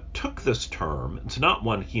took this term, it's not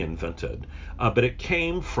one he invented, but it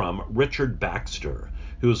came from Richard Baxter,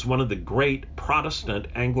 who was one of the great Protestant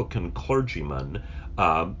Anglican clergymen,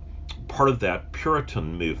 part of that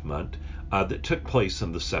Puritan movement that took place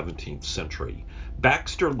in the 17th century.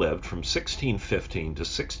 Baxter lived from 1615 to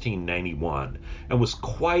 1691 and was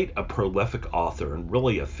quite a prolific author and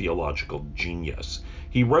really a theological genius.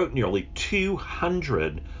 He wrote nearly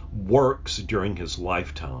 200 works during his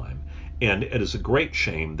lifetime, and it is a great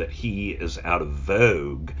shame that he is out of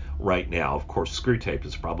vogue right now. Of course, Screwtape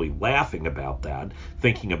is probably laughing about that,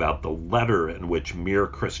 thinking about the letter in which mere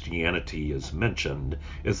Christianity is mentioned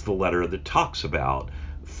is the letter that talks about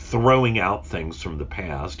throwing out things from the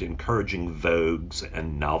past, encouraging vogues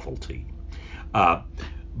and novelty.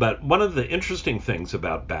 But one of the interesting things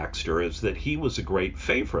about Baxter is that he was a great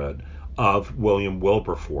favorite of William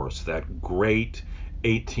Wilberforce, that great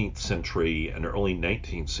 18th century and early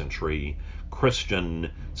 19th century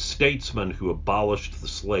Christian statesman who abolished the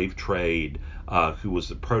slave trade, who was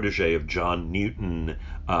the protege of John Newton,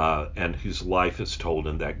 and whose life is told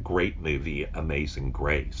in that great movie, Amazing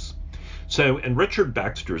Grace. So in Richard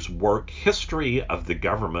Baxter's work, History of the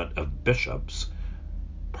Government of Bishops,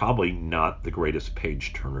 probably not the greatest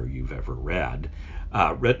page turner you've ever read,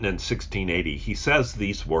 written in 1680, he says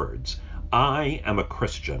these words: I am a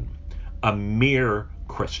Christian, a mere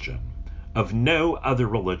Christian, of no other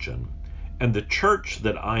religion, and the church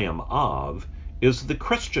that I am of is the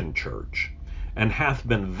Christian church, and hath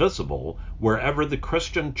been visible wherever the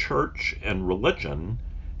Christian church and religion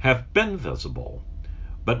have been visible.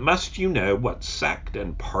 But must you know what sect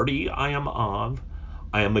and party I am of?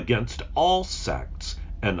 I am against all sects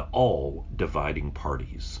and all dividing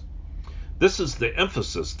parties. This is the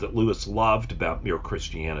emphasis that Lewis loved about Mere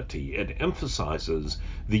Christianity. It emphasizes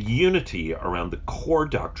the unity around the core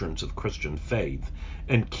doctrines of Christian faith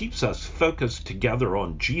and keeps us focused together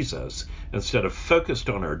on Jesus instead of focused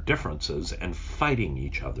on our differences and fighting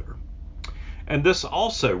each other. And this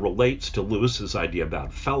also relates to Lewis's idea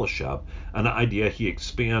about fellowship, an idea he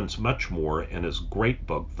expands much more in his great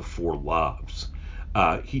book, The Four Loves.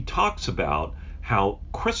 He talks about how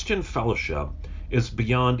Christian fellowship is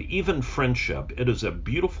beyond even friendship. It is a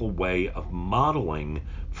beautiful way of modeling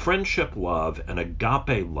friendship love and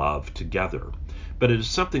agape love together. But it is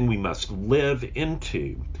something we must live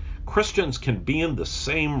into. Christians can be in the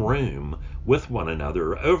same room with one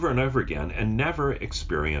another over and over again and never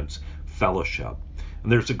experience fellowship.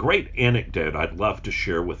 And there's a great anecdote I'd love to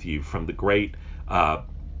share with you from the great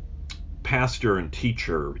pastor and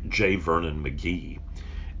teacher J. Vernon McGee.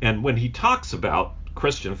 And when he talks about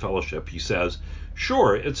Christian fellowship, he says,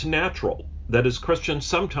 sure, it's natural that as Christians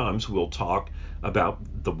sometimes we'll talk about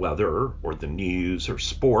the weather or the news or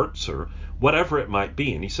sports or whatever it might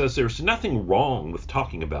be. And he says there's nothing wrong with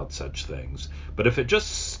talking about such things, but if it just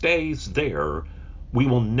stays there, we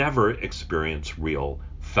will never experience real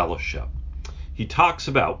fellowship. He talks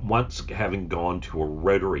about once having gone to a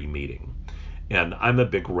Rotary meeting. And I'm a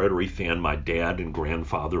big Rotary fan. My dad and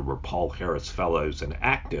grandfather were Paul Harris Fellows and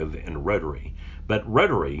active in Rotary. But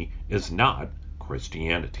Rotary is not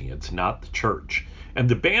Christianity. It's not the church. And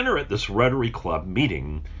the banner at this Rotary Club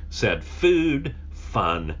meeting said food,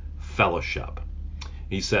 fun, fellowship.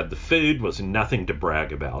 He said the food was nothing to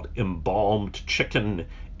brag about, embalmed chicken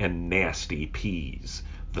and nasty peas.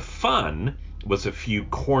 The fun was a few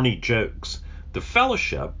corny jokes. The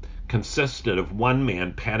fellowship consisted of one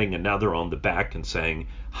man patting another on the back and saying,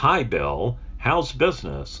 "Hi, Bill, how's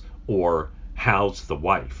business?" or "How's the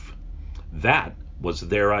wife?" That was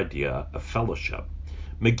their idea of fellowship.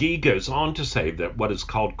 McGee goes on to say that what is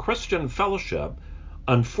called Christian fellowship,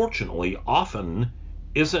 unfortunately, often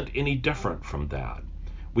isn't any different from that.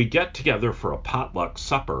 We get together for a potluck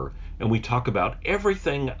supper and we talk about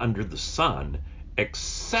everything under the sun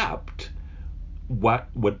except what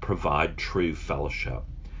would provide true fellowship.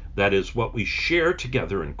 That is, what we share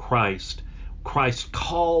together in Christ, Christ's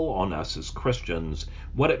call on us as Christians,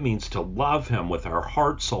 what it means to love him with our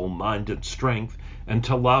heart, soul, mind, and strength, and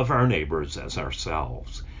to love our neighbors as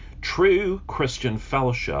ourselves. True Christian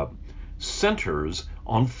fellowship centers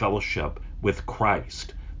on fellowship with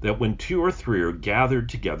Christ, that when two or three are gathered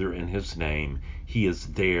together in his name, he is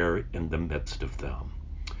there in the midst of them.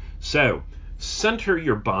 So, center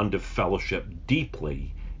your bond of fellowship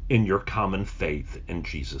deeply in your common faith in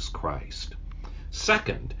Jesus Christ.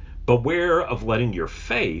 Second, beware of letting your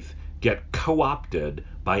faith get co-opted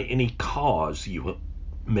by any cause you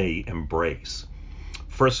may embrace.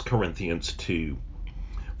 1 Corinthians 2.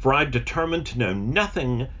 For I determined to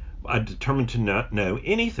not know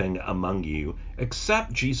anything among you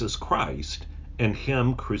except Jesus Christ and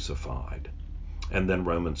him crucified. And then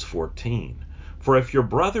Romans 14. For if your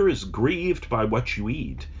brother is grieved by what you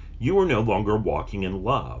eat, you are no longer walking in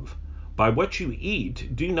love. By what you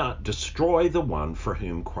eat, do not destroy the one for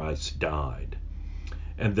whom Christ died.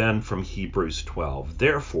 And then from Hebrews 12,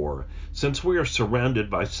 therefore, since we are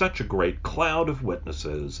surrounded by such a great cloud of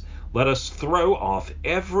witnesses, let us throw off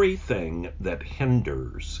everything that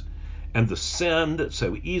hinders and the sin that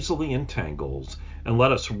so easily entangles, and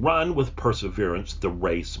let us run with perseverance the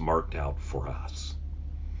race marked out for us.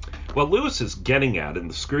 What Lewis is getting at in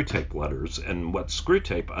the Screwtape Letters, and what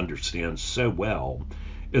Screwtape understands so well,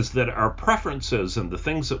 is that our preferences and the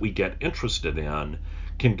things that we get interested in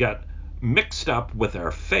can get mixed up with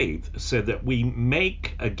our faith, so that we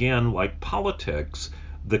make, again, like politics,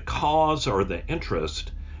 the cause or the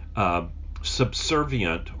interest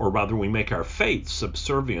subservient, or rather we make our faith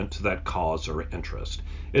subservient to that cause or interest.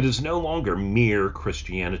 It is no longer mere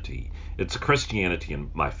Christianity. It's Christianity,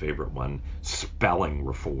 and my favorite one, spelling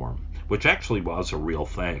reform, which actually was a real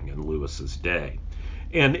thing in Lewis's day.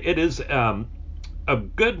 And it is a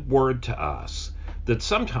good word to us that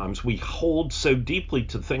sometimes we hold so deeply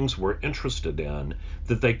to things we're interested in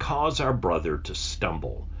that they cause our brother to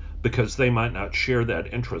stumble, because they might not share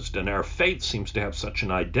that interest, and our faith seems to have such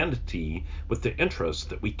an identity with the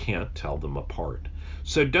interest that we can't tell them apart.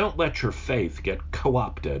 So don't let your faith get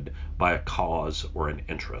co-opted by a cause or an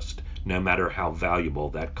interest, no matter how valuable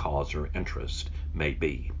that cause or interest may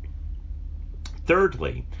be.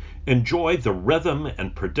 Thirdly, enjoy the rhythm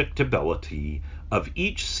and predictability of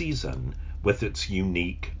each season with its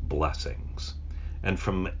unique blessings. And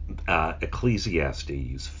from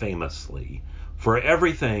Ecclesiastes, famously, for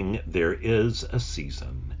everything there is a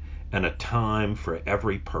season, and a time for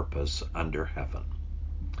every purpose under heaven.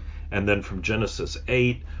 And then from Genesis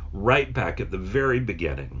 8, right back at the very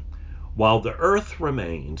beginning, while the earth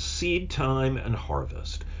remains, seed time and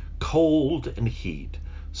harvest, cold and heat,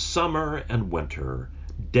 summer and winter,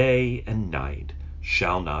 day and night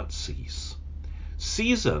shall not cease.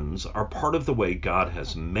 Seasons are part of the way God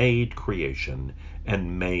has made creation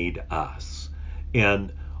and made us.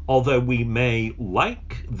 And although we may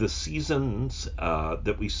like the seasons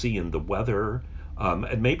that we see in the weather,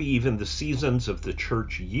 and maybe even the seasons of the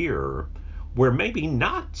church year, we're maybe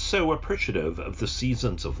not so appreciative of the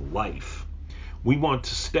seasons of life. We want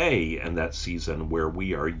to stay in that season where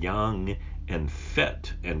we are young and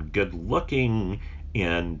fit and good looking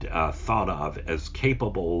and thought of as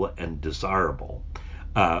capable and desirable.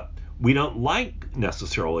 Uh, we don't like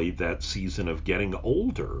necessarily that season of getting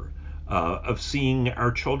older, of seeing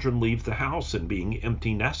our children leave the house and being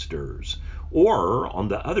empty nesters. Or, on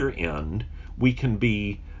the other end, we can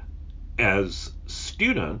be, as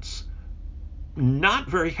students, not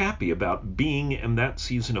very happy about being in that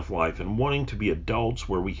season of life and wanting to be adults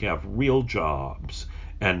where we have real jobs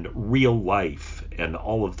and real life and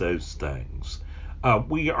all of those things.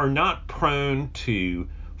 We are not prone to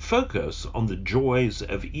focus on the joys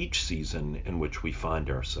of each season in which we find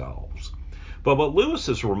ourselves. But what Lewis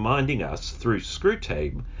is reminding us through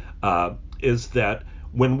Screwtape is that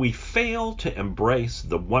when we fail to embrace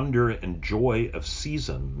the wonder and joy of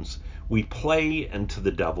seasons, we play into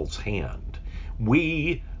the devil's hand.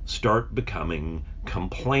 We start becoming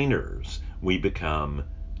complainers. We become,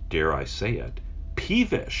 dare I say it,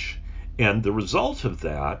 peevish. And the result of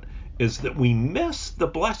that is that we miss the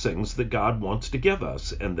blessings that God wants to give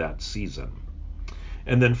us in that season.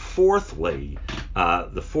 And then fourthly,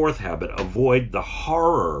 the fourth habit, avoid the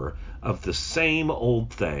horror of the same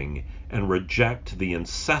old thing and reject the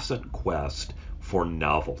incessant quest for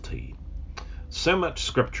novelty. So much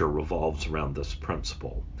scripture revolves around this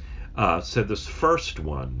principle. So this first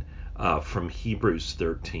one from Hebrews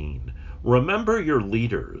 13. Remember your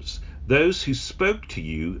leaders, those who spoke to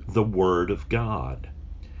you the word of God.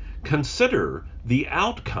 Consider the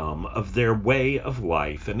outcome of their way of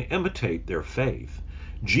life and imitate their faith.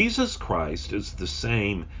 Jesus Christ is the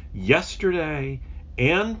same yesterday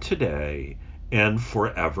and today and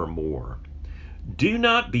forevermore. Do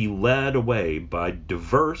not be led away by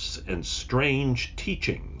diverse and strange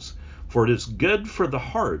teachings, for it is good for the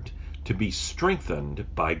heart to be strengthened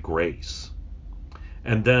by grace.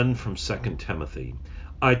 And then from 2 Timothy,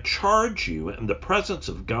 I charge you in the presence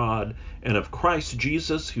of God and of Christ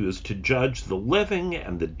Jesus, who is to judge the living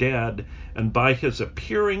and the dead, and by his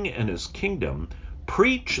appearing in his kingdom,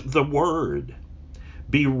 preach the word.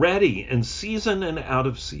 Be ready in season and out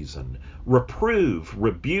of season. Reprove,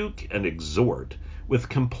 rebuke, and exhort with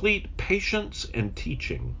complete patience and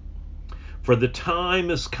teaching. For the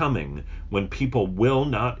time is coming when people will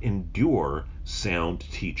not endure sound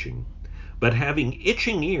teaching, but having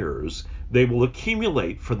itching ears, they will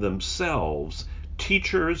accumulate for themselves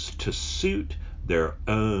teachers to suit their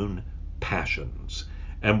own passions,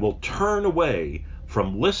 and will turn away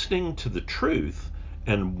from listening to the truth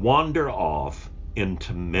and wander off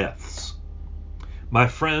into myths. My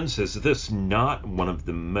friends, is this not one of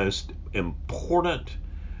the most important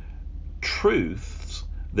truths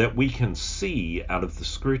that we can see out of the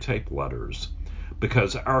Screwtape letters?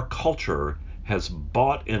 Because our culture has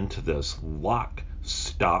bought into this lock,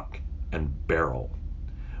 stock, and barrel.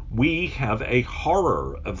 We have a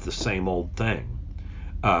horror of the same old thing.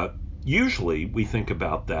 Usually we think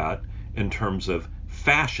about that in terms of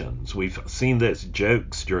fashions. We've seen those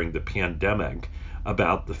jokes during the pandemic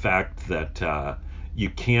about the fact that you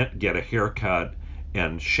can't get a haircut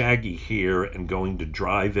and shaggy hair and going to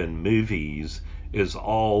drive-in movies is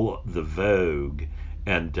all the vogue.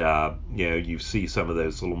 And you see some of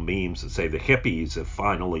those little memes that say the hippies have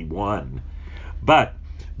finally won. But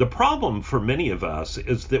the problem for many of us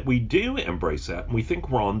is that we do embrace that, and we think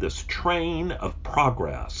we're on this train of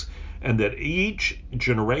progress, and that each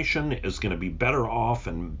generation is going to be better off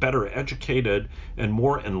and better educated and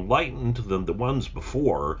more enlightened than the ones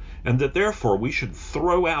before, and that therefore we should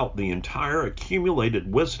throw out the entire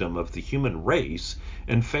accumulated wisdom of the human race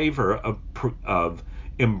in favor of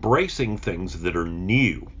embracing things that are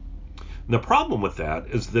new. And the problem with that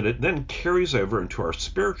is that it then carries over into our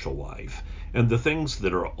spiritual life, and the things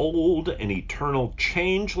that are old and eternal,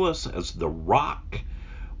 changeless as the rock,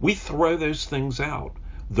 we throw those things out.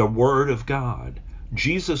 The Word of God,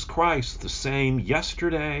 Jesus Christ, the same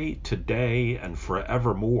yesterday, today, and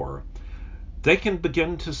forevermore, they can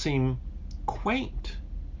begin to seem quaint,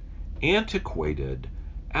 antiquated,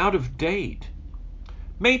 out of date.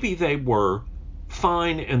 Maybe they were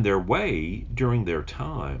fine in their way during their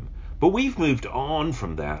time, But we've moved on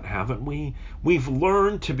from that, haven't we? We've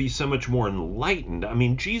learned to be so much more enlightened. I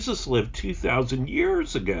mean, Jesus lived 2,000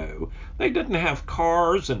 years ago. They didn't have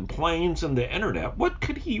cars and planes and the internet. What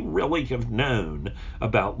could he really have known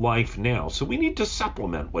about life now? So we need to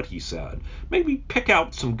supplement what he said. Maybe pick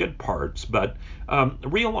out some good parts, but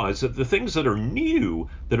realize that the things that are new,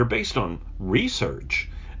 that are based on research,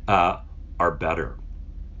 are better.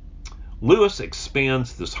 Lewis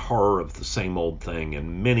expands this horror of the same old thing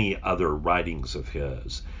in many other writings of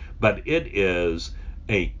his, but it is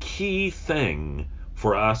a key thing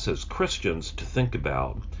for us as Christians to think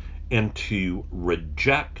about and to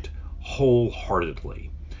reject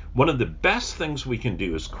wholeheartedly. One of the best things we can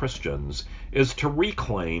do as Christians is to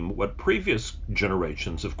reclaim what previous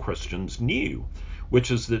generations of Christians knew,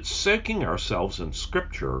 which is that soaking ourselves in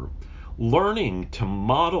Scripture, learning to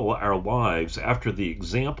model our lives after the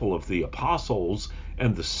example of the apostles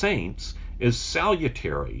and the saints, is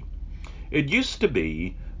salutary. It used to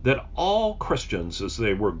be that all Christians, as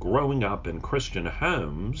they were growing up in Christian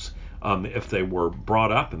homes, if they were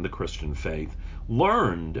brought up in the Christian faith,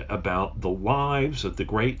 learned about the lives of the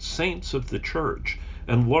great saints of the church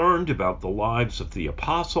and learned about the lives of the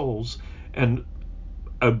apostles and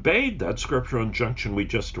obeyed that scriptural injunction we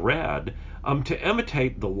just read, to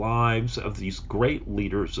imitate the lives of these great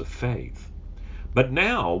leaders of faith. But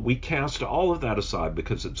now we cast all of that aside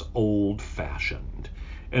because it's old-fashioned,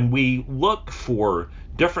 and we look for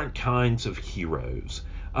different kinds of heroes.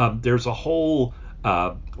 There's a whole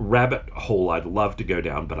rabbit hole I'd love to go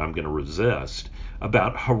down, but I'm going to resist,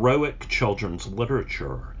 about heroic children's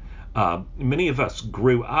literature. Many of us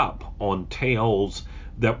grew up on tales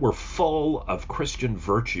that were full of Christian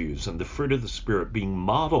virtues and the fruit of the Spirit being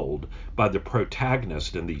modeled by the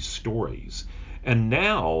protagonist in these stories. And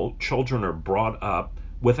now children are brought up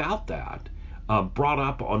without that, brought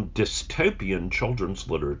up on dystopian children's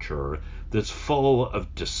literature that's full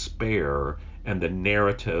of despair and the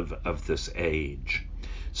narrative of this age.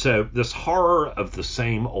 So this horror of the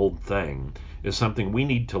same old thing is something we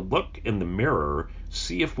need to look in the mirror,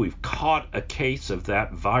 see if we've caught a case of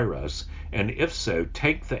that virus, and if so,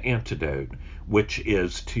 take the antidote, which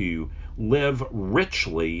is to live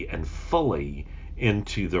richly and fully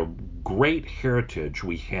into the great heritage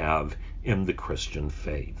we have in the Christian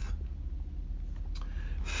faith.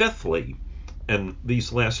 Fifthly, and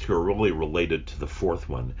these last two are really related to the fourth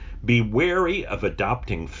one, be wary of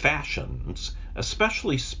adopting fashions,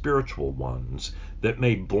 especially spiritual ones, that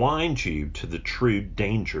may blind you to the true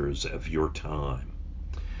dangers of your time.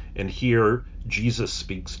 And here Jesus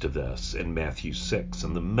speaks to this in Matthew 6,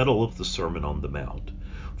 in the middle of the Sermon on the Mount.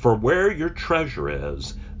 For where your treasure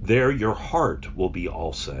is, there your heart will be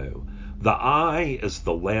also. The eye is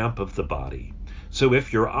the lamp of the body. So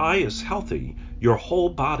if your eye is healthy, your whole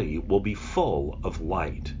body will be full of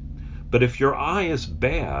light. But if your eye is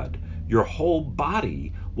bad, your whole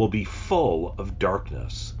body will be full of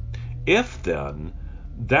darkness. If then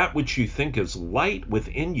that which you think is light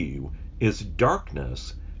within you is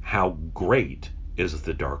darkness, how great is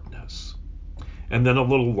the darkness? And then a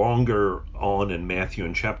little longer on in Matthew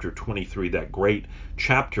in chapter 23, that great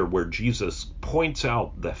chapter where Jesus points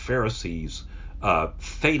out the Pharisees'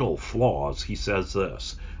 fatal flaws, he says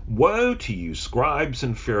this: Woe to you, scribes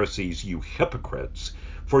and Pharisees, you hypocrites,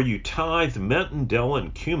 for you tithe mint and dill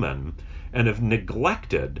and cumin, and have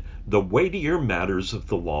neglected the weightier matters of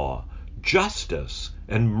the law, justice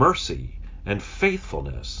and mercy and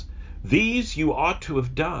faithfulness. These you ought to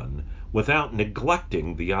have done without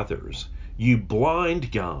neglecting the others. You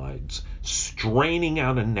blind guides, straining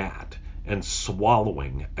out a gnat and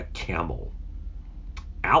swallowing a camel.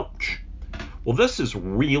 Ouch. Well, this is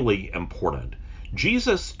really important.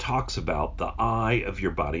 Jesus talks about the eye of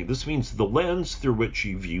your body. This means the lens through which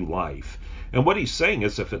you view life. And what he's saying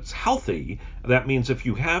is if it's healthy, that means if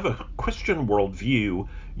you have a Christian worldview,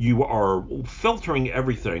 you are filtering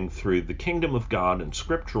everything through the kingdom of God and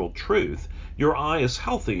scriptural truth, your eye is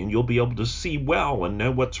healthy and you'll be able to see well and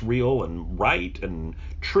know what's real and right and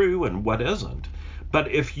true and what isn't.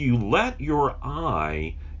 But if you let your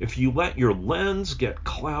lens get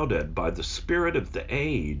clouded by the spirit of the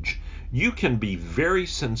age, you can be very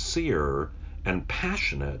sincere and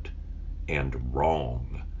passionate and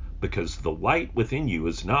wrong, because the light within you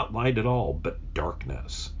is not light at all, but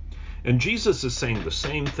darkness. And Jesus is saying the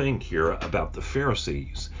same thing here about the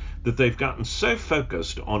Pharisees, that they've gotten so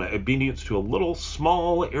focused on obedience to a little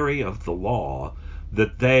small area of the law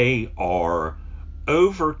that they are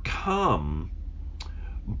overcome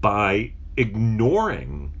by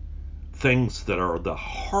ignoring things that are the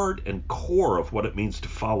heart and core of what it means to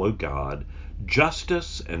follow God: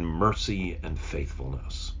 justice and mercy and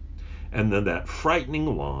faithfulness. And then that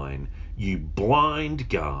frightening line, you blind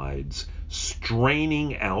guides,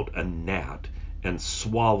 straining out a gnat and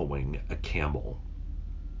swallowing a camel.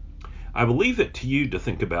 I will leave it to you to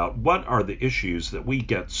think about what are the issues that we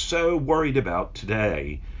get so worried about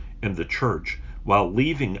today in the church while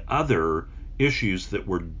leaving other issues that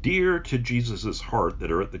were dear to Jesus' heart,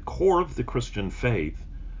 that are at the core of the Christian faith,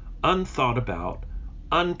 unthought about,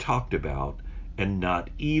 untalked about, and not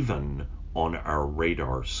even on our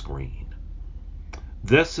radar screen.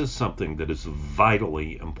 This is something that is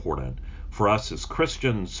vitally important for us as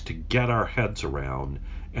Christians to get our heads around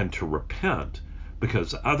and to repent,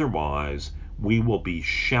 because otherwise we will be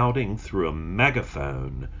shouting through a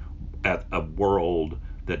megaphone at a world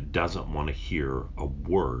that doesn't want to hear a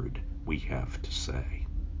word we have to say.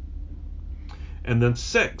 And then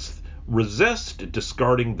sixth, resist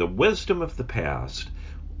discarding the wisdom of the past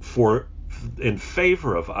in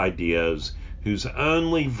favor of ideas whose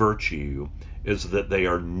only virtue is that they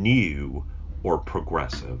are new or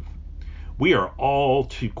progressive. We are all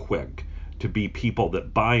too quick to be people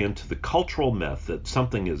that buy into the cultural myth that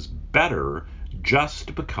something is better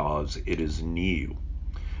just because it is new.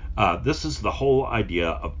 This is the whole idea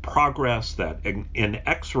of progress, that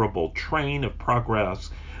inexorable train of progress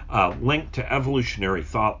linked to evolutionary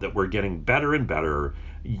thought, that we're getting better and better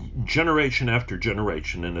generation after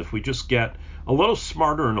generation. And if we just get a little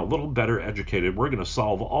smarter and a little better educated, we're going to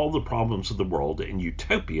solve all the problems of the world and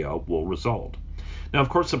utopia will result. Now, of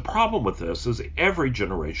course, the problem with this is every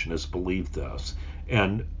generation has believed this,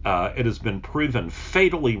 and it has been proven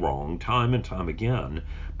fatally wrong time and time again,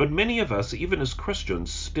 but many of us, even as Christians,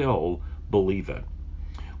 still believe it.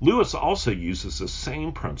 Lewis also uses the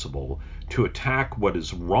same principle to attack what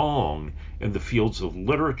is wrong in the fields of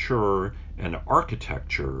literature and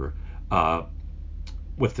architecture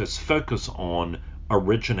with this focus on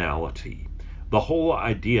originality. The whole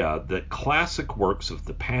idea that classic works of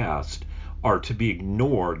the past are to be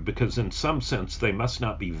ignored because in some sense they must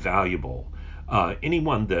not be valuable.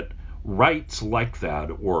 Anyone that writes like that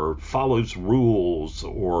or follows rules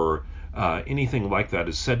or anything like that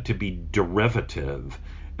is said to be derivative.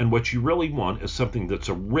 And what you really want is something that's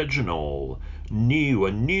original, new,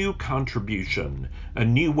 a new contribution, a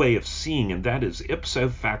new way of seeing, and that is ipso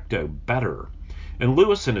facto better. And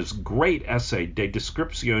Lewis, in his great essay, De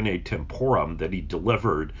Descriptione Temporum, that he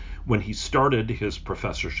delivered when he started his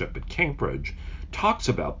professorship at Cambridge, talks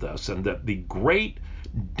about this, and that the great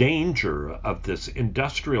danger of this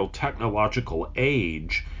industrial technological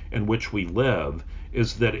age in which we live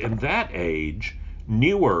is that in that age,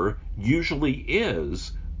 newer usually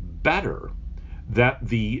is better. That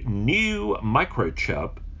the new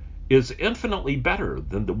microchip is infinitely better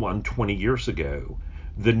than the one 20 years ago.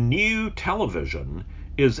 The new television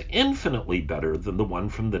is infinitely better than the one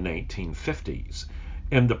from the 1950s.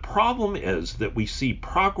 And the problem is that we see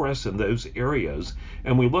progress in those areas,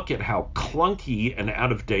 and we look at how clunky and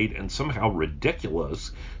out of date and somehow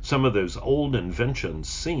ridiculous some of those old inventions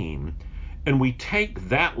seem, and we take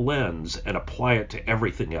that lens and apply it to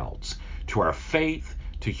everything else, to our faith,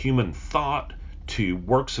 to human thought, to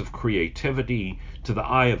works of creativity, to the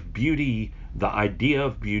eye of beauty, the idea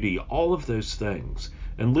of beauty, all of those things.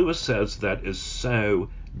 And Lewis says that is so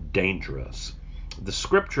dangerous. The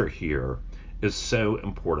scripture here is so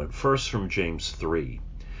important. First, from James 3.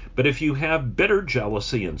 But if you have bitter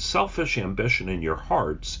jealousy and selfish ambition in your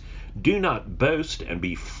hearts, do not boast and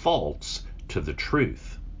be false to the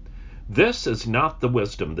truth. This is not the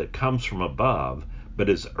wisdom that comes from above, but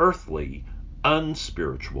is earthly,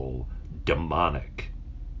 unspiritual, demonic.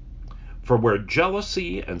 For where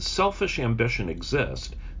jealousy and selfish ambition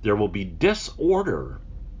exist, there will be disorder,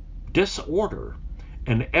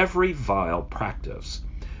 and every vile practice.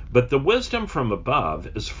 But the wisdom from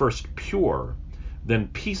above is first pure, then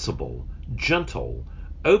peaceable, gentle,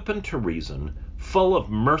 open to reason, full of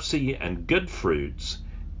mercy and good fruits,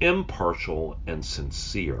 impartial and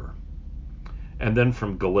sincere. And then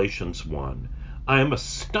from Galatians 1, I am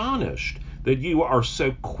astonished that you are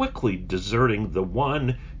so quickly deserting the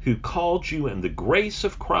one who called you in the grace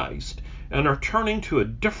of Christ and are turning to a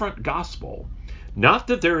different gospel. Not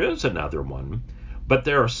that there is another one, but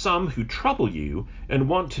there are some who trouble you and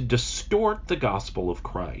want to distort the gospel of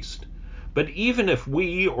Christ. But even if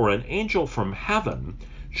we or an angel from heaven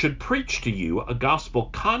should preach to you a gospel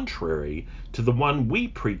contrary to the one we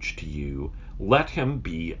preach to you, let him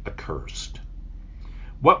be accursed.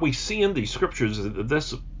 What we see in these scriptures is that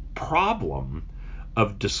this problem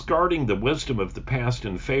of discarding the wisdom of the past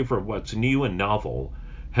in favor of what's new and novel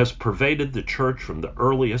has pervaded the church from the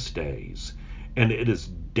earliest days. And it is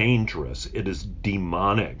dangerous. It is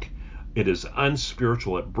demonic. It is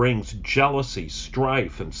unspiritual. It brings jealousy,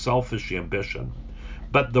 strife, and selfish ambition.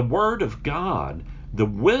 But the Word of God, the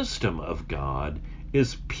wisdom of God,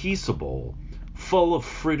 is peaceable, full of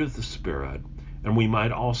fruit of the Spirit, and we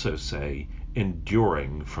might also say,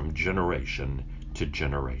 enduring from generation to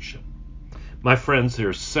generation. My friends,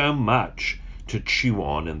 there's so much to chew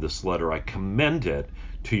on in this letter. I commend it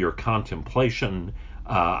to your contemplation.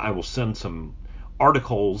 I will send some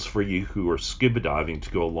articles for you who are scuba diving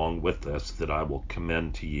to go along with this that I will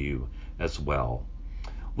commend to you as well.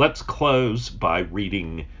 Let's close by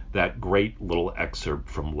reading that great little excerpt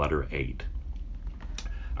from letter 8.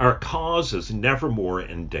 Our cause is never more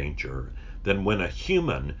in danger than when a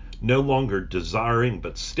human, no longer desiring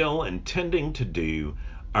but still intending to do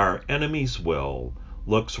our enemy's will,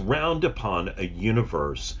 looks round upon a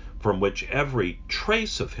universe from which every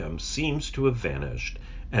trace of him seems to have vanished,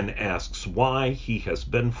 and asks why he has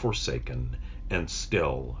been forsaken, and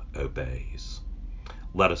still obeys.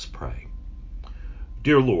 Let us pray.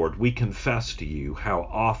 Dear Lord, we confess to you how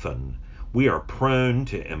often we are prone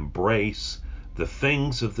to embrace the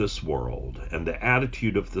things of this world and the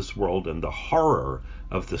attitude of this world and the horror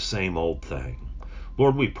of the same old thing.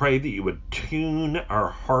 Lord, we pray that you would tune our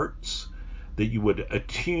hearts, that you would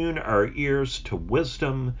attune our ears to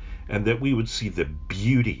wisdom, and that we would see the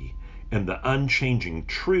beauty and the unchanging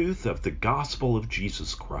truth of the gospel of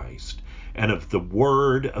Jesus Christ and of the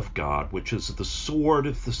Word of God, which is the sword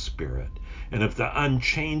of the Spirit, and of the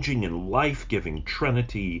unchanging and life-giving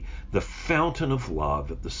Trinity, the fountain of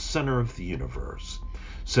love at the center of the universe,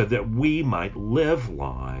 so that we might live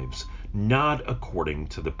lives not according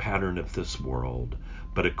to the pattern of this world,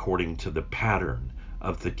 but according to the pattern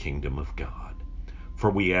of the kingdom of God. For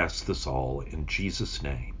we ask this all in Jesus'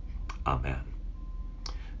 name. Amen.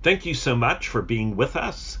 Thank you so much for being with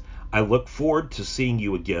us. I look forward to seeing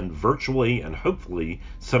you again virtually and hopefully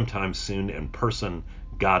sometime soon in person.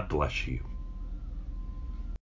 God bless you.